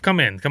stuff. Come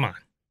in. Come on.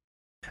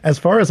 As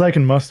far as I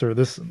can muster,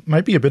 this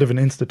might be a bit of an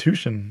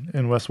institution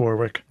in West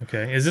Warwick.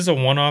 Okay. Is this a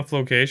one-off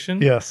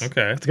location? Yes.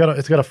 Okay. It's got a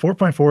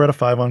 4.4 out of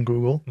 5 on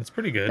Google. That's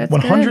pretty good. That's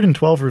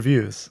 112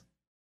 reviews.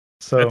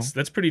 So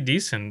That's pretty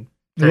decent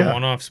for Yeah. a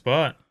one-off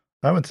spot.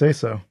 I would say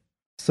so.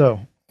 So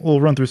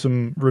we'll run through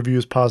some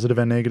reviews, positive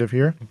and negative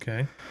here.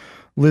 Okay.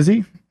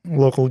 Lizzie,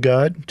 local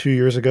guide 2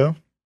 years ago.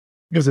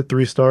 Gives it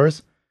 3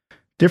 stars.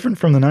 Different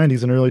from the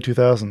 90s and early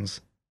 2000s.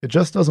 It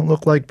just doesn't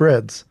look like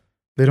breads.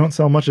 They don't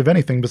sell much of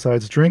anything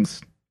besides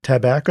drinks,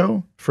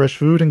 tobacco, fresh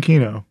food, and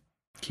Kino.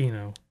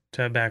 Kino,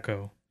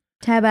 tobacco.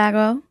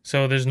 Tobacco.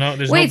 So there's no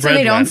bread. Wait, so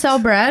they don't left. sell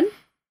bread?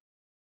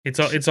 It's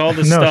all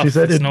the No, stuff. she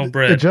said it's it, no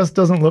bread. it just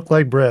doesn't look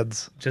like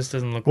breads. Just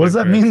doesn't look. What like does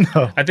that bread. mean,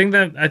 though?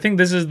 I think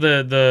this is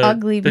the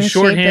Ugly, the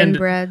misshapen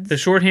breads. the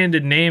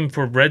shorthanded name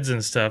for breads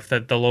and stuff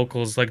that the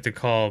locals like to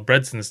call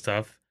breads and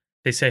stuff.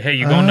 They say, "Hey,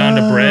 you going down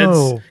to Oh.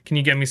 breads? Can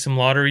you get me some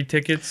lottery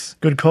tickets?"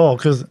 Good call,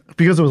 because it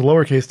was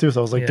lowercase too.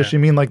 So I was like, Yeah. does she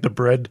mean like the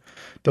bread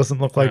doesn't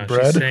look like No,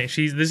 bread? This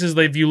is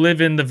like if you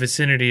live in the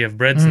vicinity of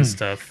breads and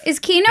stuff. Is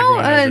Kino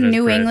Everyone knows a it as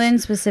New breads.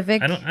 England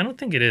specific? I don't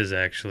think it is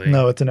actually.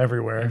 No, it's in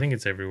everywhere. I think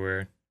it's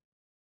everywhere.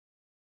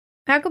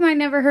 How come I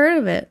never heard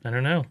of it I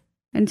don't know.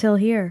 until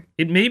here?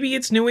 Maybe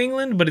it's New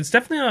England, but it's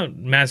definitely not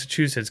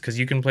Massachusetts because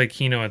you can play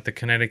Keno at the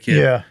Connecticut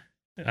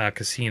Yeah.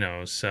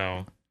 casinos.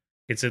 So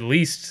it's at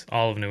least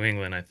all of New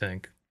England, I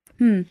think.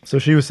 So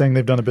she was saying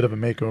they've done a bit of a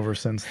makeover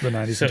since the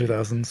 90s and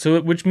 2000s.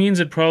 So which means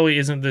it probably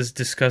isn't this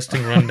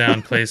disgusting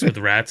rundown place with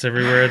rats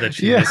everywhere that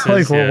she Yeah, misses.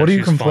 like, well, what are you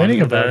she's fond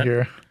complaining of about that.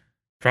 here?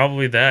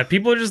 Probably that.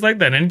 People are just like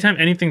that. Anytime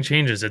anything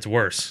changes, it's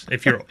worse.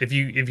 If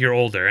you're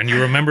older and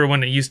you remember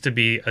when it used to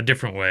be a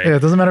different way. Yeah, it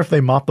doesn't matter if they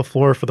mop the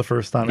floor for the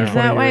first time in Is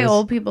 20 that why years.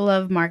 old people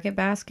love Market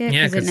Basket?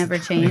 Yeah, Because it 'cause never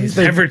It changed.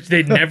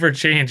 never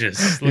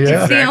changes. Looks Yeah.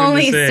 It's exactly the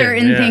only same.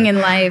 certain Yeah. thing in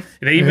life.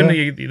 They even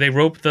they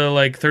rope the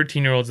like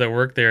 13-year-olds that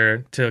work there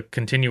to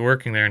continue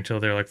working there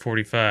until they're like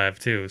 45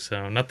 too.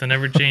 So nothing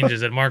ever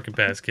changes at Market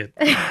Basket.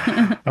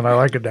 And I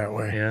like it that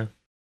way. Yeah.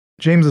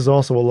 James is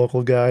also a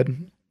local guide.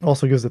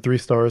 Also gives it 3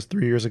 stars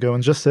 3 years ago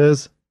and just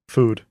says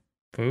food.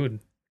 Food.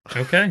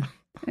 Okay.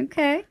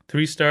 Okay.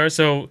 3 stars.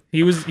 So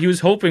he was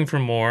hoping for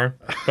more,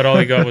 but all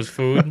he got was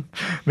food.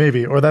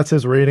 Maybe. Or that's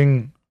his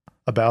rating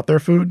about their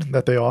food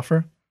that they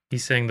offer.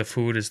 He's saying the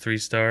food is 3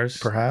 stars.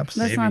 Perhaps.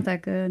 That's Maybe. not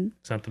that good.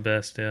 It's not the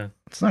best, yeah.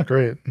 It's not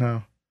great,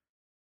 no.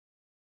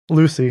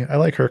 Lucy, I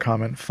like her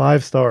comment.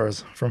 5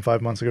 stars from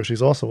 5 months ago.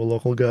 She's also a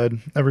local guide.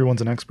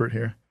 Everyone's an expert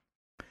here.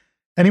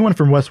 Anyone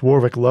from West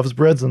Warwick loves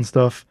breads and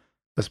stuff,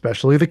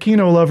 especially the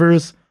Keno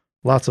lovers.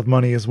 Lots of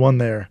money is won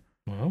there.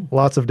 Well,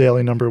 Lots of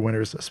daily number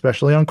winners,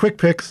 especially on Quick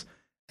Picks.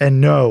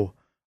 And no,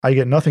 I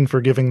get nothing for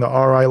giving the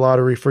RI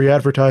Lottery free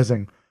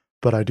advertising,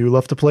 but I do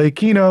love to play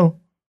Keno.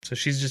 so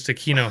she's just a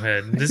Keno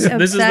head. This is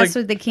Obsessed like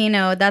with the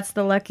Kino. That's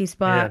the lucky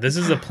spot. yeah, this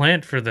is a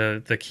plant for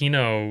the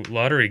Keno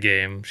lottery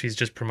game. She's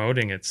just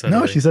promoting it. No,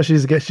 Suddenly. she says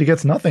she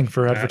gets nothing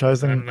for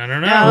advertising. I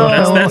don't know.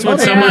 No, That's what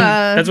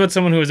yeah. someone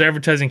someone who is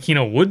advertising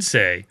Keno would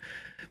say.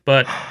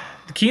 But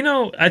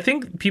Keno, I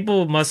think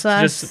people must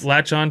Sus. just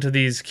latch on to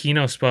these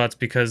Keno spots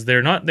because they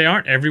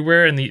aren't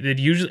everywhere, and they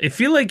usually. I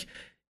feel like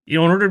in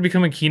order to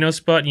become a Keno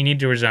spot, you need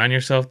to resign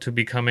yourself to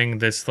becoming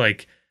this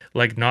like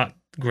not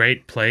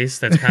great place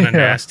that's kind of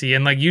Yeah. nasty,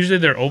 and like usually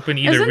they're open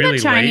either Doesn't really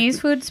the Chinese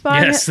late. food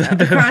spot Yes,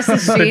 across the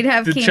street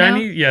have the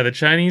Kino? the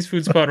Chinese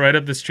food spot right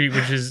up the street,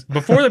 which is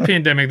before the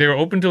pandemic, they were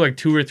open till like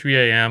 2 or 3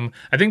 a.m.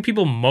 I think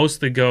people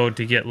mostly go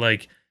to get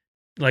like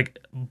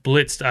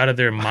blitzed out of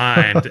their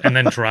mind and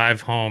then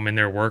drive home in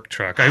their work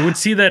truck. I would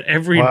see that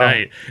every Wow.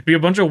 night. Be a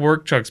bunch of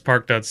work trucks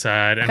parked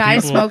outside and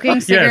Guys people, smoking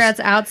Yes, cigarettes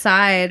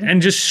outside.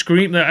 and just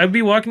scream. I'd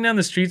be walking down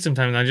the street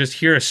sometimes and I just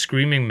hear a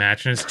screaming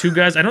match, and it's 2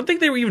 guys. I don't think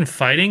they were even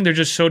fighting. They're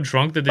just so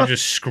drunk that they're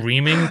just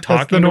screaming, talking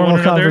That's the to one normal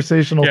another.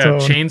 conversational Yeah, tone.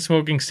 chain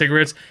smoking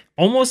cigarettes,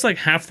 almost like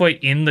halfway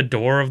in the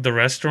door of the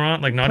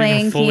restaurant, like not Playing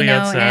even fully Keno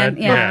outside. and-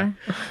 yeah.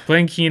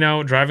 Playing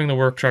Keno, driving the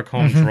work truck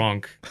home Mm-hmm.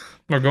 drunk,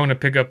 or going to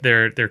pick up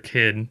their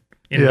kid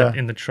Yeah.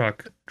 in the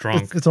truck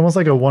drunk. It's almost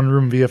like a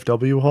one-room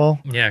VFW hall,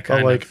 Yeah, but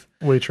kind like of.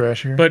 way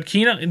trashier. But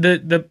Keno,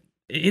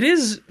 it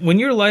is when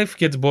your life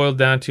gets boiled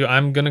down to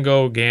I'm gonna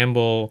go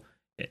gamble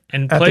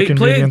and At the play,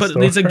 convenience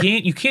but it's a store.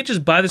 game. You can't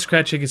just buy the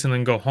scratch tickets and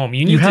then go home.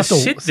 You need You to have to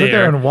sit sit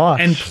there and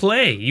watch. and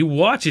play. You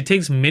watch. It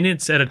takes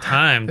minutes at a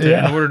time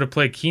Yeah. in order to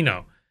play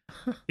Keno.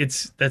 I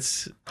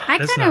That's kind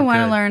not of want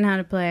to good. learn how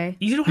to play.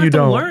 You don't You have to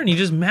don't. learn. You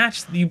just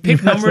match. You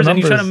pick match the numbers and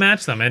you try to numbers.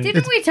 match them. And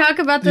Didn't we talk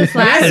about this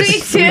last Yes,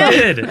 week we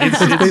too? did.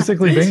 It's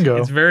basically bingo.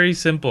 It's very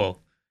simple.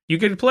 You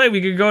could play.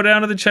 We could go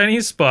down to the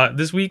Chinese spot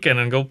this weekend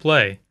and go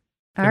play.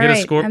 All Get right,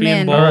 a scorpion I'm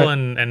in. bowl All right.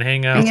 and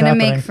hang I'm out. It's gonna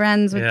happening. make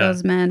friends with Yeah.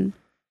 those men.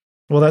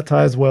 Well, that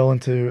ties well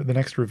into the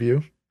next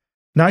review.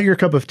 Not Your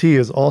Cup of Tea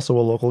is also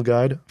a local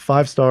guide.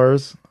 5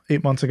 stars,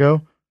 8 months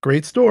ago.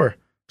 Great store.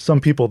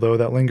 Some people, though,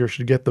 that linger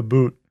should get the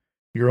boot.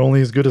 You're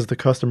only as good as the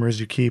customers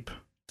you keep.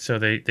 So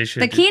they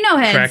should The Keno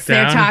heads track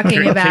they're down,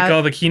 talking kick about.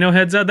 all the Keno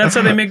heads out. That's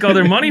how they make all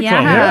their money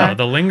from Yeah.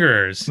 the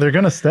lingerers. They're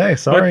going to stay.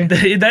 Sorry.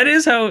 But that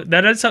is how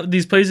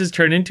these places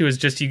turn into, is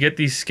just you get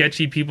these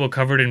sketchy people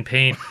covered in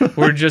paint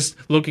who are just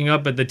looking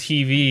up at the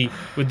TV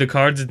with the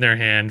cards in their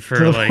hand for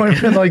to the like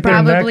point where like,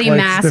 their neck Probably like,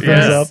 massive.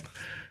 stiffens Yes. up.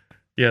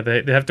 yeah,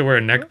 they have to wear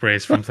a neck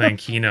brace from playing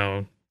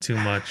Keno too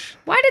much.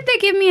 Why did they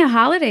give me a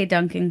holiday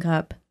Dunkin'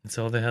 cup? That's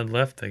all they had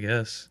left, I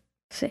guess.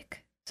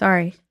 Sick.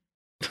 Sorry.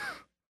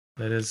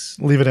 That is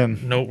Leave it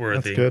in.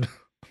 noteworthy. That's good.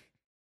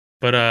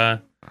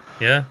 But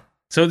yeah,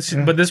 So,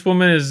 Yeah. but this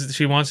woman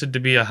she wants it to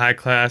be a high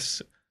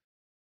class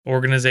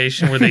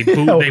organization where they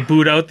Yeah. they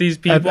boot out these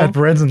people. At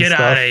Breads and Get stuff.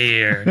 out of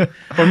here.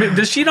 Or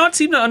does she not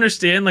seem to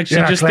understand? Like she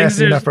You're not just thinks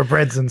classy enough there's. for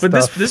Breads and But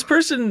stuff. this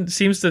person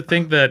seems to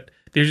think that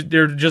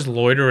they're just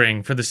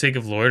loitering for the sake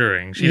of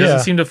loitering. She doesn't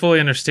Yeah. seem to fully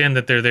understand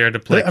that they're there to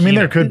play. I mean,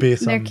 there Keno. could be They're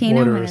some Keno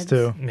orders heads.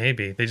 too.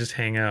 Maybe they just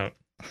hang out.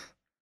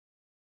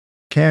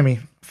 Cammy,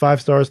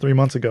 5 stars 3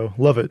 months ago.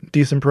 Love it.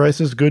 Decent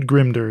prices, good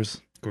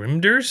Grimders.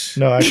 Grimders?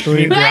 No, actually,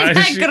 Mean grind-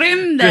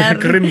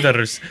 Grimder.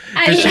 Grimders.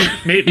 I- Is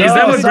No,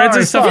 that what breads sorry,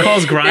 and stuff fuck.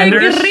 calls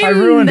grinders? Grim- I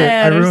ruined it.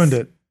 I Grimders. ruined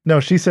it. No,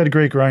 she said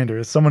great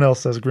grinders. Someone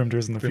else says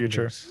Grimders in the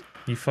future. Grimders.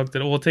 You fucked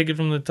it. We'll take it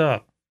from the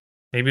top.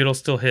 Maybe it'll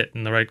still hit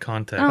in the right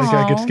context. Okay,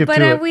 I could Aw, skip but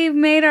to it. we've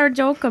made our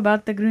joke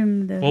about the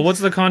Grimder. Well, what's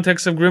the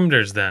context of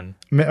Grimders then?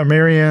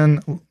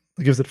 Marianne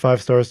gives it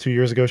 5 stars 2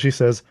 years ago. She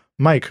says,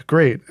 Mike,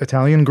 great.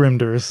 Italian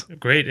Grimders.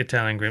 Great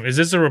Italian Grim. Is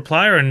this a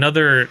reply or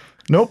another?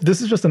 Nope, this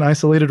is just an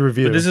isolated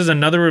review. This is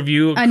another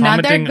review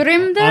Another commenting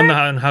Grimder?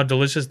 on how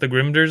delicious the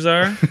Grimders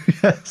are.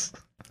 Yes.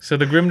 So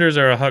the Grimders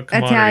are a hot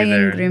commodity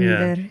Italian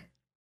there.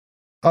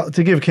 Grimder.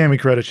 To give Cammy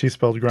credit, she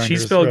spelled grinders. She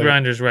spelled right.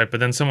 grinders right, but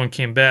then someone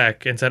came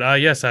back and said,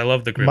 yes, I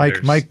love the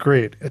Grimders. Mike,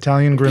 great.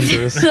 Italian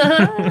Grimders.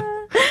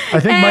 I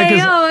think Hey, Mike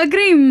is. a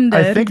Grimder.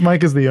 I think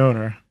Mike is the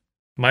owner.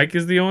 Mike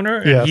is the owner,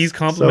 and Yes, he's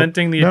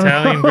complimenting the no, no.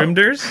 Italian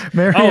Grimders?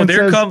 Marianne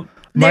They're says,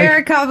 They're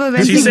Mike,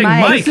 complimenting She's saying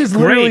Mike. Mike, This is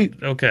literally-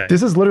 great. Okay.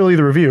 this is literally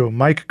the review.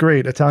 Mike,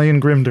 great. Italian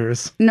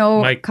Grimders.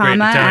 No Mike, great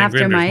comma Italian after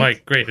Grimders.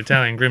 Mike. Great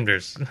Italian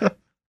Grimders.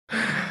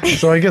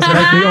 So I guess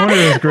Mike, the owner,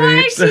 is Why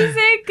great. is she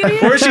saying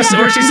Grimder?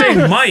 or she's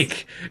saying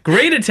Mike,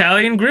 great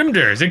Italian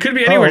Grimders. It could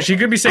be anywhere. Oh. She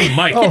could be saying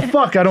Mike. Oh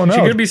fuck, I don't know.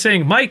 She could be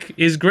saying Mike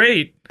is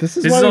great. This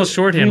is This why is all we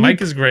shorthand. need-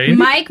 Mike is great.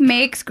 Mike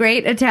makes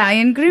great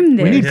Italian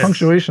Grimder. We need Yes.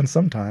 punctuation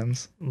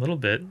sometimes. A little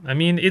bit. I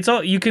mean, it's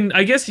all you can.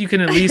 I guess you can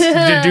at least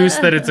deduce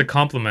that it's a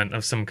compliment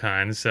of some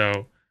kind.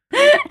 So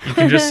you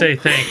can just say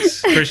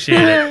thanks,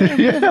 appreciate it,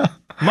 Yeah.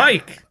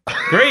 Mike.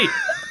 Great.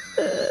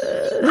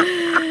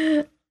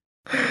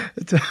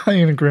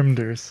 Italian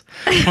Grimders.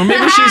 Or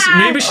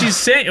maybe she's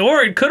saying,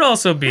 or it could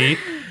also be,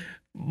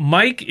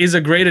 Mike is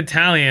a great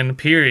Italian.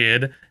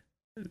 Period.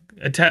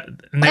 And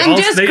And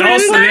just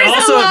Grimders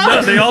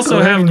alone. they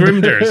also have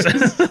Grimders.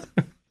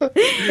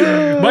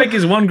 Grimders. Mike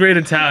is one great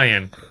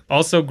Italian.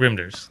 Also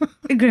Grimders.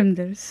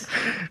 Grimders.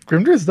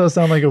 Grimders does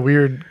sound like a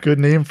weird, good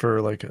name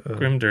for like a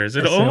Grimders.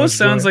 It a almost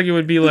sandwich sounds joint. like it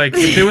would be like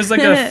if there was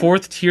like a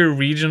 4th tier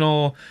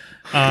regional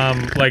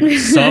like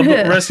sub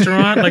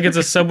restaurant, like it's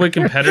a Subway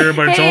competitor,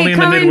 but it's Hey, only in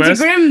the come into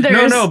Midwest.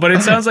 Grimders. No, but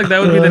it sounds like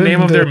that would be the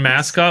name of their Grimders.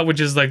 mascot,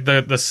 which is like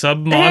the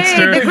sub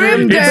monster. the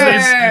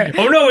Grimder.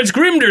 Oh no, it's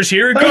Grimders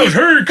here. It goes,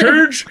 hey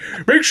kids,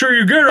 make sure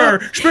you get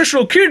our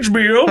special kids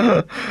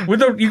meal.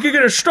 You can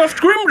get a stuffed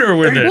Grimder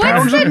with it. What's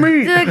Pounds of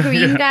meat. the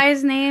green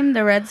guy's name?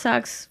 The Red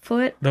Sox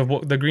foot?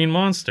 The green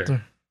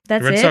monster.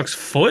 That's The Red it? Sox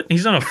foot?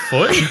 He's on a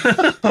foot?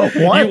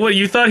 what?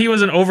 You thought he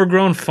was an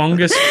overgrown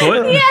fungus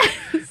foot? Yes.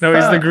 No,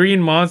 he's the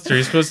green monster.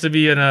 He's supposed to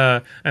be an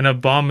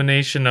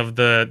abomination of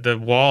the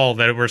wall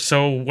that we're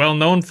so well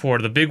known for,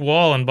 the big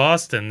wall in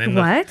Boston. And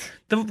What?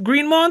 The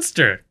green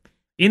monster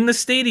in the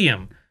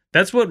stadium.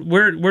 That's what we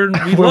Where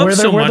love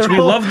so they're much. We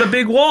all- love the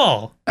big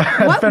wall.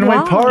 At What Fenway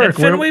wall? Park. At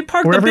Fenway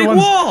Park, where the big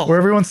everyone's- wall. Where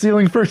everyone's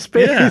stealing first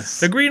space. Yeah,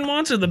 the green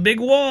monster, the big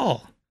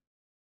wall.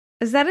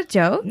 Is that a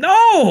joke?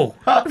 No,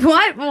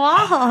 What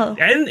wall?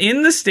 and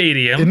in the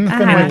stadium, In Uh-huh.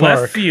 Fenway in left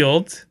Park,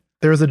 field,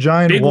 there's a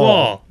giant big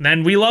wall.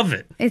 And we love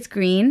it. It's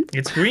green.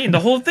 It's green.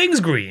 The whole thing's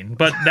green,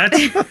 but that's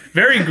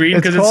very green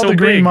It's because called it's so the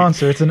Green big.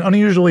 Monster. It's an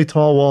unusually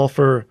tall wall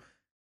for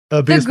a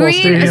The baseball green.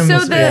 stadium's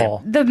So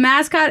wall. the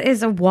mascot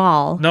is a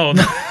wall. No,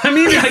 I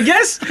mean, I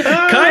guess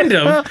kind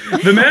of.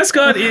 The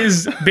mascot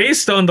is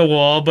based on the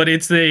wall, but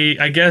it's the,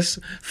 I guess,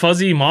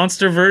 fuzzy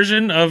monster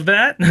version of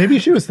that. Maybe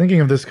she was thinking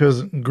of this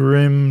because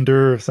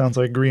Grimder sounds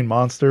like Green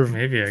Monster.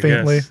 Maybe, I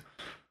faintly. guess.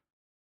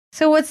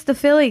 So what's the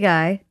Philly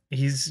guy?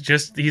 He's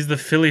the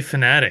Philly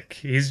fanatic.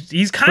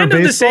 He's kind of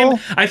the baseball?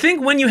 same. I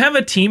think when you have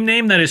a team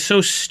name that is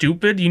so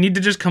stupid, you need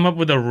to just come up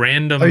with a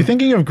random. Are you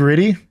thinking of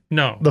Gritty,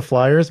 No, the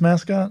Flyers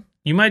mascot?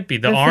 you might be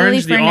the The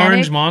orange, Philly the orange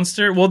fanatic?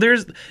 monster. Well,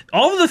 there's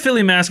all of the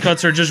Philly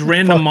mascots are just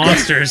random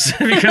monsters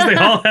because they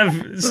all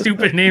have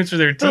stupid names for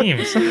their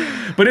teams.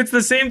 But it's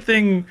the same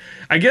thing,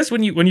 I guess.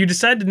 When you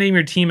decide to name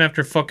your team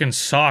after fucking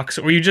socks,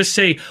 or you just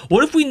say,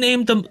 "What if we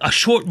named them a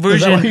short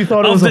version what you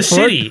thought it of was the a foot?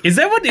 city?" Is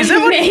that what?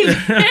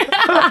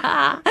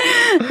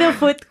 The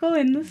foot go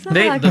in the sock. The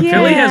yeah.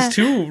 Philly has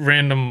two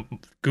random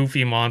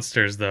goofy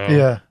monsters though.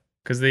 Yeah.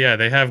 Because they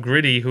have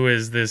Gritty, who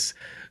is this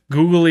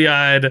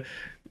googly-eyed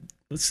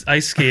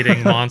ice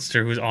skating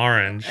monster who's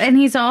orange. And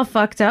he's all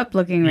fucked up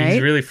looking, right?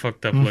 He's really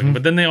fucked up looking.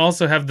 But then they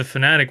also have the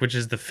Fanatic, which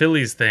is the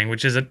Phillies thing,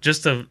 which is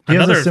just He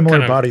another has a similar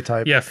kind of, body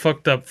type. Yeah,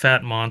 fucked up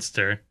fat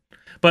monster.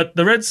 But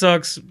the Red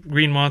Sox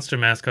Green Monster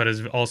mascot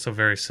is also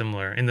very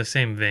similar in the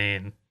same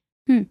vein.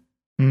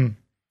 Mm.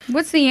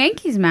 What's the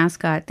Yankees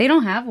mascot? They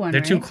don't have one.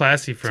 They're right? too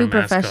classy for Too a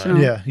mascot. professional.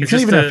 Yeah. You It's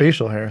can't just even have a-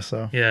 facial hair,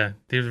 so. Yeah,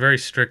 they're very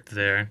strict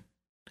there.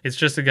 It's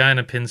just a guy in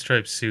a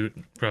pinstripe suit,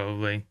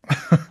 probably.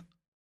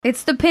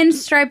 It's the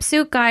pinstripe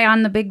suit guy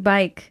on the big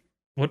bike.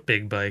 What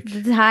big bike?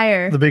 The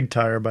tire. The big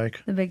tire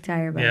bike. The big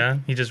tire bike. Yeah,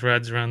 he just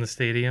rides around the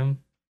stadium.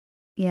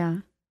 Yeah.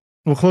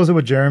 We'll close it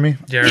with Jeremy.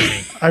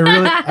 Jeremy.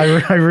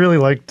 I really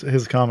liked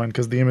his comment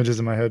because the images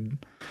in my head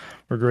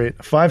were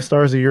great. 5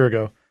 stars a year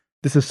ago.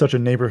 This is such a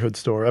neighborhood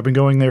store. I've been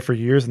going there for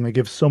years, and they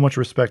give so much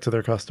respect to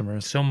their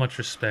customers. So much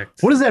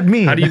respect. What does that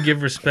mean? How do you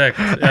give respect?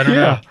 I don't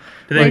Yeah. know.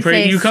 Do they They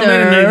pray, say, you come in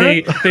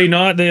and they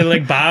nod, they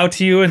like bow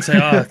to you and say,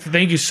 "Oh,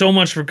 thank you so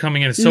much for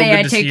coming in. It's so May good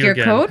I to take see you your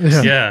again." coat?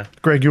 Yeah. Yeah,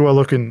 Greg, you are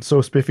looking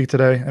so spiffy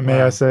today. And may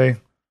Wow. I say,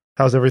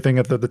 how's everything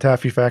at the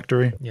Taffy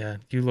factory? yeah.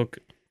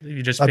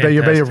 You just I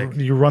fantastic. bet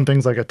you run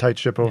things like a tight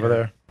ship over Yeah.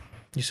 there.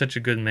 You're such a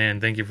good man.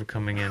 Thank you for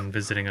coming in and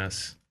visiting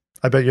us.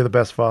 I bet you're the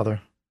best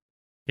father.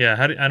 Yeah,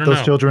 I don't Those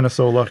know. children are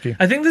so lucky.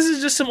 I think this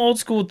is just some old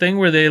school thing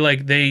where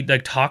they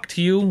talk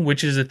to you,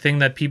 which is a thing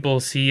that people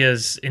see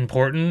as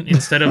important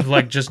instead of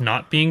like just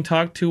not being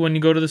talked to when you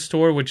go to the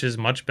store, which is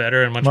much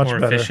better and much more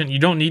better. efficient. You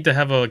don't need to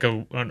have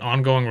an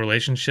ongoing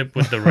relationship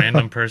with the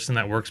random person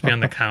that works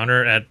behind the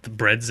counter at the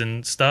breads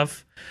and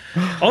stuff.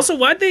 Also,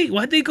 why'd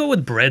they go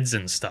with breads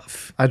and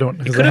stuff? I don't.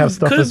 It Does it have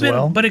stuff as been,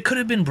 well? but it could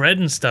have been bread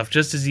and stuff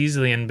just as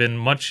easily and been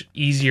much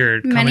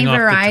easier. Many coming off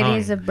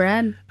varieties the tongue. of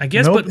bread. I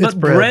guess, Nope, it's but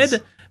breads.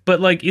 bread, but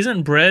like,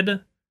 isn't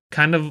bread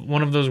kind of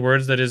one of those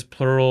words that is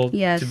plural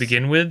Yes. to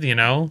begin with? You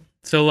know,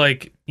 so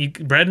like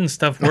bread and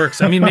stuff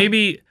works. I mean,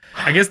 maybe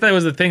I guess that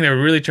was the thing they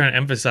were really trying to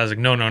emphasize. Like,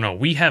 no,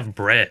 we have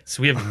breads.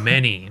 We have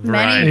many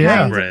varieties Many Yeah.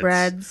 kinds of of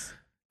breads.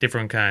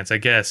 different kinds. I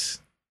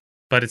guess,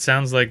 but it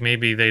sounds like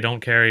maybe they don't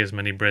carry as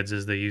many breads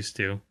as they used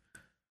to.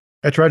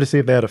 I tried to see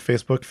if they had a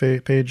Facebook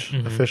page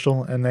Mhm.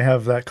 official, and they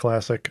have that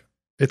classic.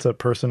 It's a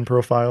person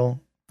profile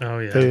Oh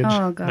yeah, page.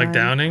 Oh god. like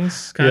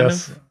Downing's kind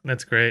Yes. of.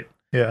 That's great.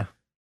 Yeah,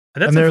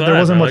 That's and a there vibe.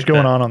 wasn't I much like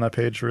going that. on that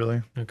page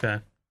really. Okay.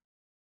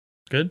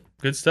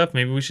 Good stuff.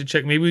 Maybe we should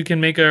check. Maybe we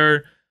can make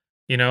our,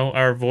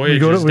 our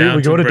voyages we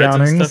down go to breads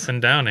and Downing's. stuff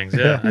and Downings.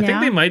 Yeah. Yeah. I think Yeah.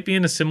 they might be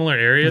in a similar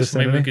area, so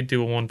maybe we Vicinity. could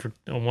do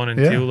a one and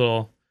Yeah. two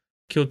little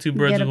kill two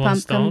birds Get a with one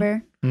pump stone.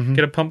 cumber. Mhm.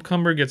 Get a pump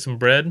cumber, get some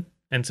bread,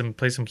 and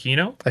play some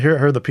Keno. I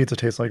heard the pizza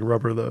tastes like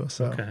rubber though,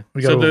 so Okay.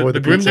 we gotta So the avoid the,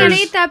 Grim pizza. Can't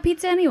There's- eat that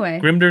pizza anyway.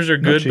 Grimders are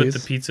No good, but the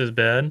cheese. pizza's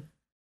bad.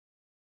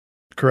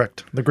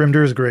 Correct. The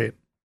Grimder is great.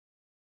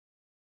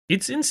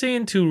 It's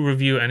insane to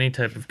review any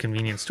type of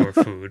convenience store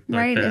food like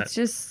Right. that. It's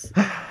just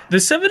The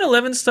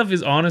 7-Eleven stuff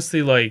is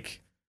honestly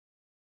like,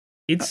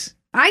 it's.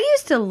 I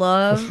used to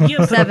love Yeah,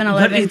 but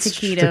 7-Eleven it's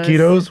taquitos.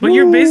 Taquitos. But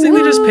you're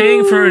basically just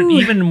paying for an Woo!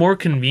 even more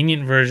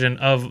convenient version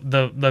of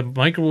the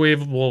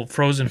microwavable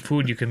frozen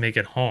food you can make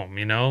at home,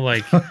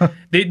 Like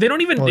they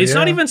don't even Well, it's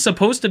not yeah. even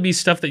supposed to be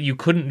stuff that you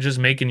couldn't just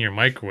make in your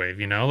microwave,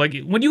 Like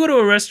when you go to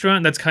a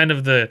restaurant, that's kind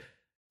of the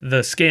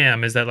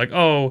scam is that like,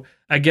 oh,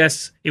 I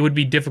guess it would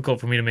be difficult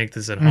for me to make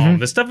this at home.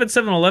 The stuff at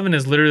 7-Eleven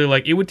is literally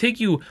like it would take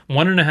you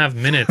 1.5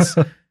 minutes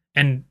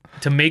and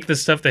to make the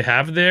stuff they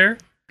have there.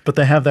 But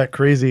they have that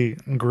crazy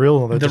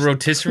grill. That The just,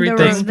 rotisserie The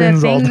thing.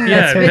 spins all day.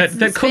 Yeah, spits-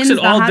 that cooks spins it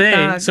the all hot day.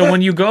 dog. So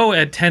when you go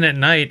at 10 at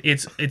night,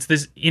 it's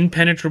this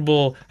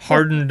impenetrable,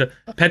 hardened,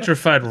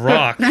 petrified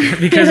rock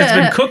because it's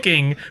been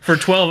cooking for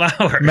 12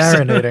 hours.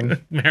 Marinating.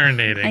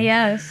 Marinating.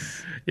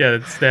 Yes. Yeah,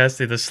 it's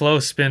nasty. The slow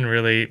spin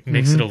really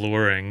makes it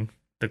alluring.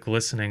 The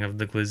glistening of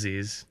the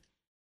glizzies.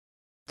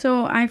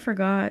 So I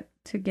forgot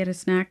to get a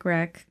snack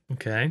rack.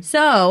 Okay.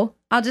 So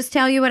I'll just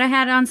tell you what I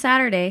had on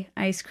Saturday.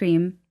 Ice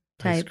cream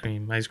type.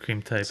 Ice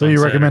cream type. so on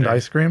you recommend Saturday.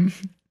 ice cream?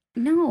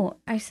 No,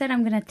 I said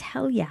I'm gonna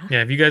tell ya. Yeah,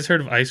 have you guys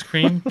heard of ice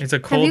cream? It's a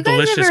you cold, guys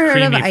delicious, ever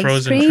heard of creamy ice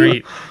frozen cream?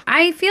 treat.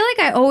 I feel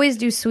like I always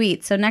do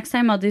sweet, so next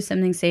time I'll do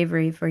something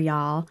savory for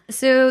y'all.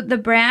 So the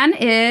brand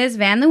is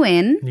Van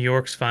Leeuwen, New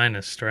York's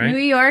finest, right? New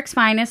York's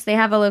finest. They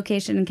have a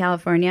location in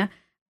California,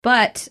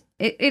 but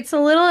it's a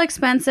little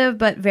expensive,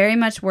 but very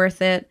much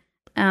worth it.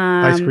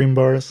 Ice cream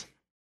bars.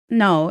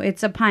 No,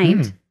 it's a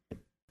pint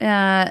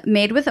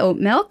made with oat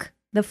milk.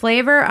 The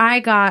flavor I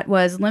got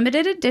was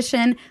limited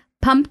edition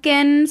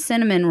pumpkin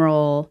cinnamon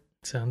roll.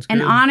 Sounds good.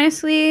 And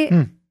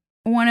honestly,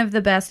 one of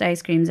the best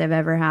ice creams I've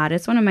ever had.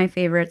 It's one of my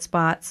favorite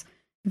spots.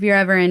 If you're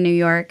ever in New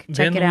York,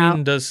 check Van it out.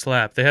 Leeuwen does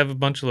slap. They have a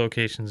bunch of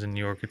locations in New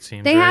York, it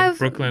seems. They right? have-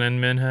 Brooklyn and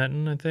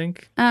Manhattan, I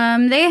think.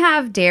 They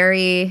have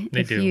dairy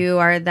They if do. you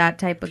are that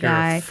type of If you're a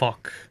guy.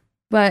 fuck.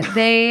 But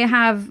they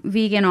have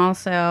vegan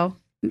also.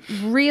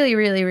 Really,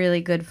 really,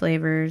 really good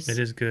flavors. It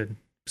is good.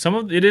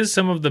 It is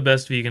some of the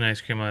best vegan ice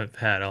cream I've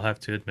had. I'll have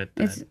to admit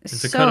that. It's a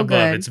so cut above.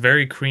 good. It's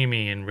very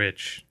creamy and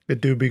rich.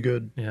 It do be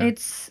good. Yeah.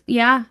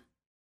 Yeah,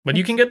 But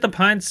you can get the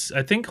pints.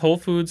 I think Whole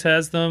Foods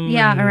has them.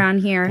 yeah, and around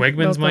here.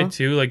 Wegmans local. might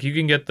too. Like you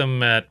can get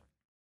them at.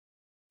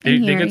 They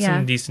In here, get yeah.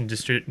 some decent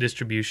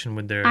distribution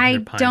with their. I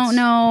their pints. don't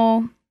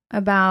know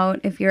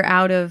about if you're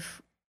out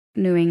of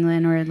New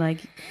England or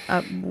like Well,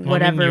 I mean,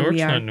 whatever New York's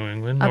we are. not New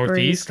England. Upper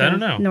Northeast. East I don't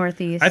Coast, know.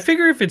 Northeast. I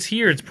figure if it's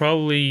here, it's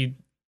probably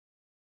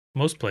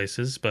most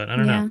places, but I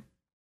don't Yeah. know.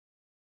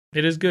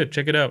 It is good.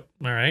 Check it out.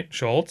 All right,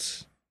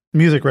 Schultz.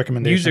 Music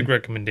recommendation. Music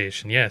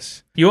recommendation.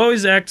 Yes. You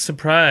always act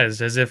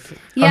surprised, as if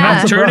Yeah. I'm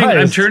not I'm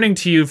surprised. turning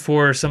to you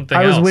for something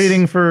I else. was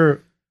waiting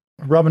for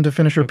Robin to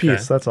finish her Okay.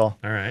 piece. That's all.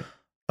 All right.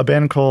 a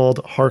band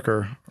called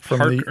Harker from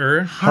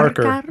Harker?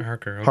 Harker.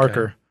 Harker. Okay.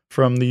 Harker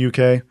from the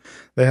UK.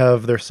 They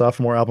have their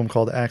sophomore album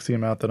called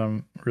Axiom out that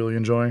I'm really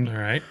enjoying. All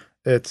right.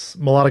 It's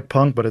melodic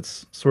punk, but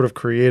it's sort of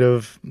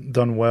creative,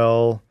 done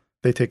well.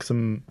 They take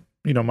some,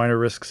 minor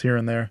risks here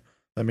and there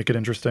that make it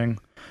interesting.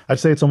 I'd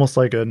say it's almost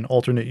like an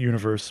alternate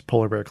universe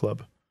Polar Bear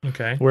Club.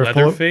 Okay. Where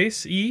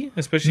Leatherface-y,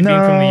 especially being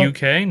from the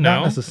UK? No?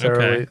 Not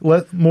necessarily.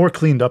 Okay. More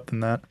cleaned up than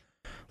that.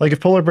 Like if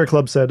Polar Bear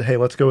Club said, hey,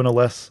 let's go in a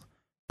less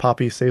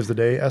poppy Saves the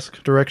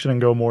Day-esque direction and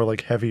go more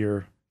like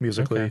heavier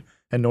musically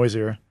and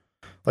noisier.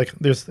 Like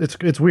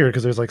it's weird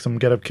because there's like some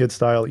Get Up Kid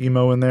style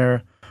emo in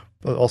there.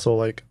 But also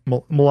like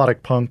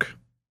melodic punk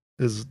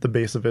is the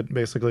base of it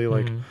basically.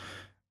 Like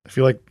I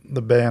feel like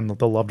the band,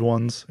 The Loved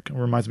Ones, it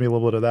reminds me a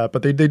little bit of that.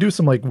 But they do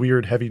some like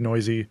weird, heavy,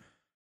 noisy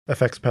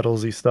FX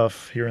pedals-y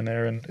stuff here and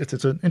there. And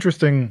it's an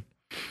interesting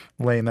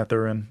lane that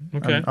they're in.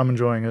 Okay. I'm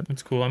enjoying it.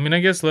 That's cool. I mean, I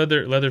guess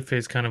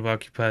Leatherface kind of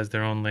occupies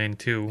their own lane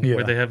too,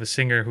 where they have a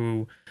singer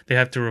who they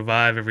have to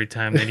revive every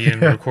time they need him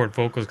to record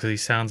vocals because he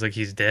sounds like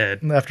he's dead.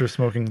 After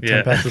smoking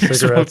 10 packs of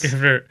cigarettes.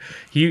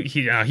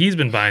 He's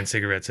been buying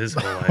cigarettes his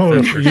whole life. Oh,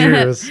 that's for sure.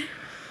 years.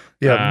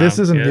 Yeah, this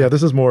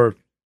is more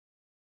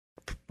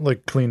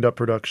like cleaned up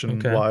production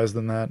wise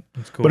than that.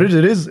 That's cool. But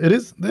it is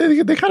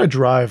they kind of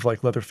drive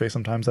like Leatherface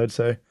sometimes, I'd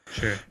say.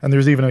 Sure. And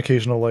there's even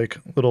occasional like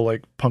little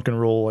like punk and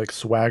roll like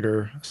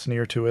swagger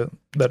sneer to it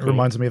that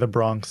reminds me of the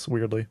Bronx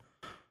weirdly.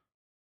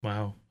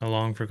 Wow, a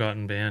long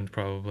forgotten band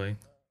probably.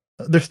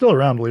 They're still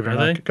around, believe it or Are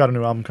not. they? Got a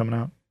new album coming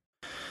out.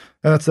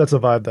 And that's a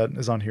vibe that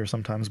is on here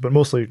sometimes, but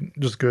mostly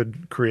just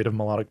good creative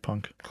melodic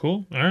punk.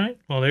 Cool. All right.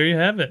 Well, there you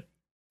have it.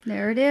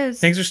 There it is.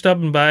 Thanks for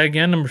stopping by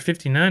again. Number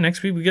 59.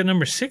 Next week we get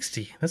number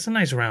 60. That's a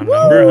nice round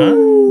number,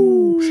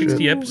 huh?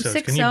 60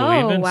 episodes. Can you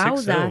believe it?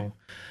 Wowza. 60.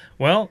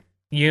 Well,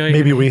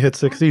 maybe we hit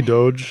 60.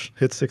 Doge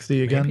hit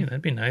 60 again. Maybe,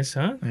 that'd be nice,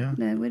 huh? Yeah.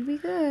 That would be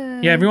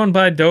good. Yeah, everyone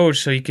buy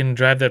Doge so you can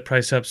drive that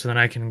price up so then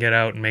I can get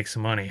out and make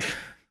some money.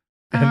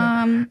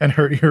 And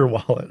hurt your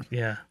wallet.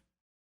 Yeah.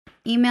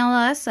 Email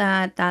us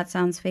at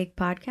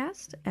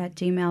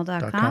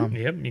thatsoundsfakepodcast@gmail.com.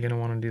 Yep, you're going to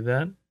want to do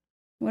that.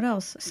 What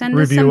else? Send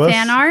Review us some us.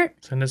 fan art.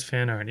 Send us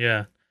fan art,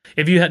 yeah.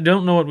 If you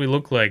don't know what we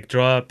look like,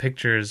 draw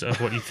pictures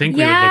of what you think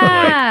we would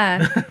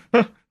look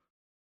like.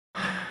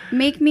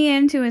 Make me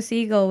into a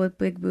seagull with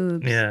big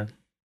boobs. Yeah.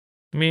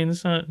 I mean,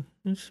 it's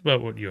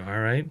about what you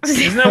are, right?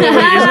 Isn't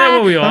that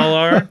what we all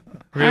are?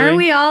 Really? Aren't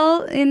we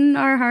all in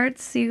our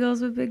hearts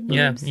seagulls with big boobs?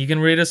 Yeah, you can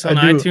rate us on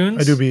I do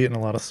iTunes. be eating a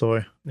lot of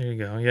soy. There you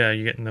go. Yeah,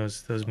 you're getting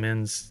those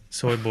men's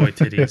soy boy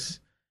titties.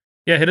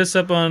 Yeah, hit us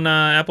up on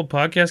Apple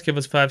Podcasts. Give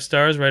us 5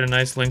 stars. Write a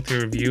nice lengthy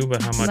review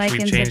about how much Like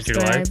we've and changed your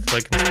subscribe. life.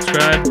 Like and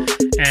subscribe.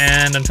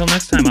 And until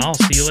next time, I'll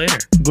see you later.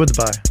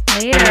 Goodbye.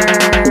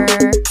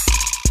 Later.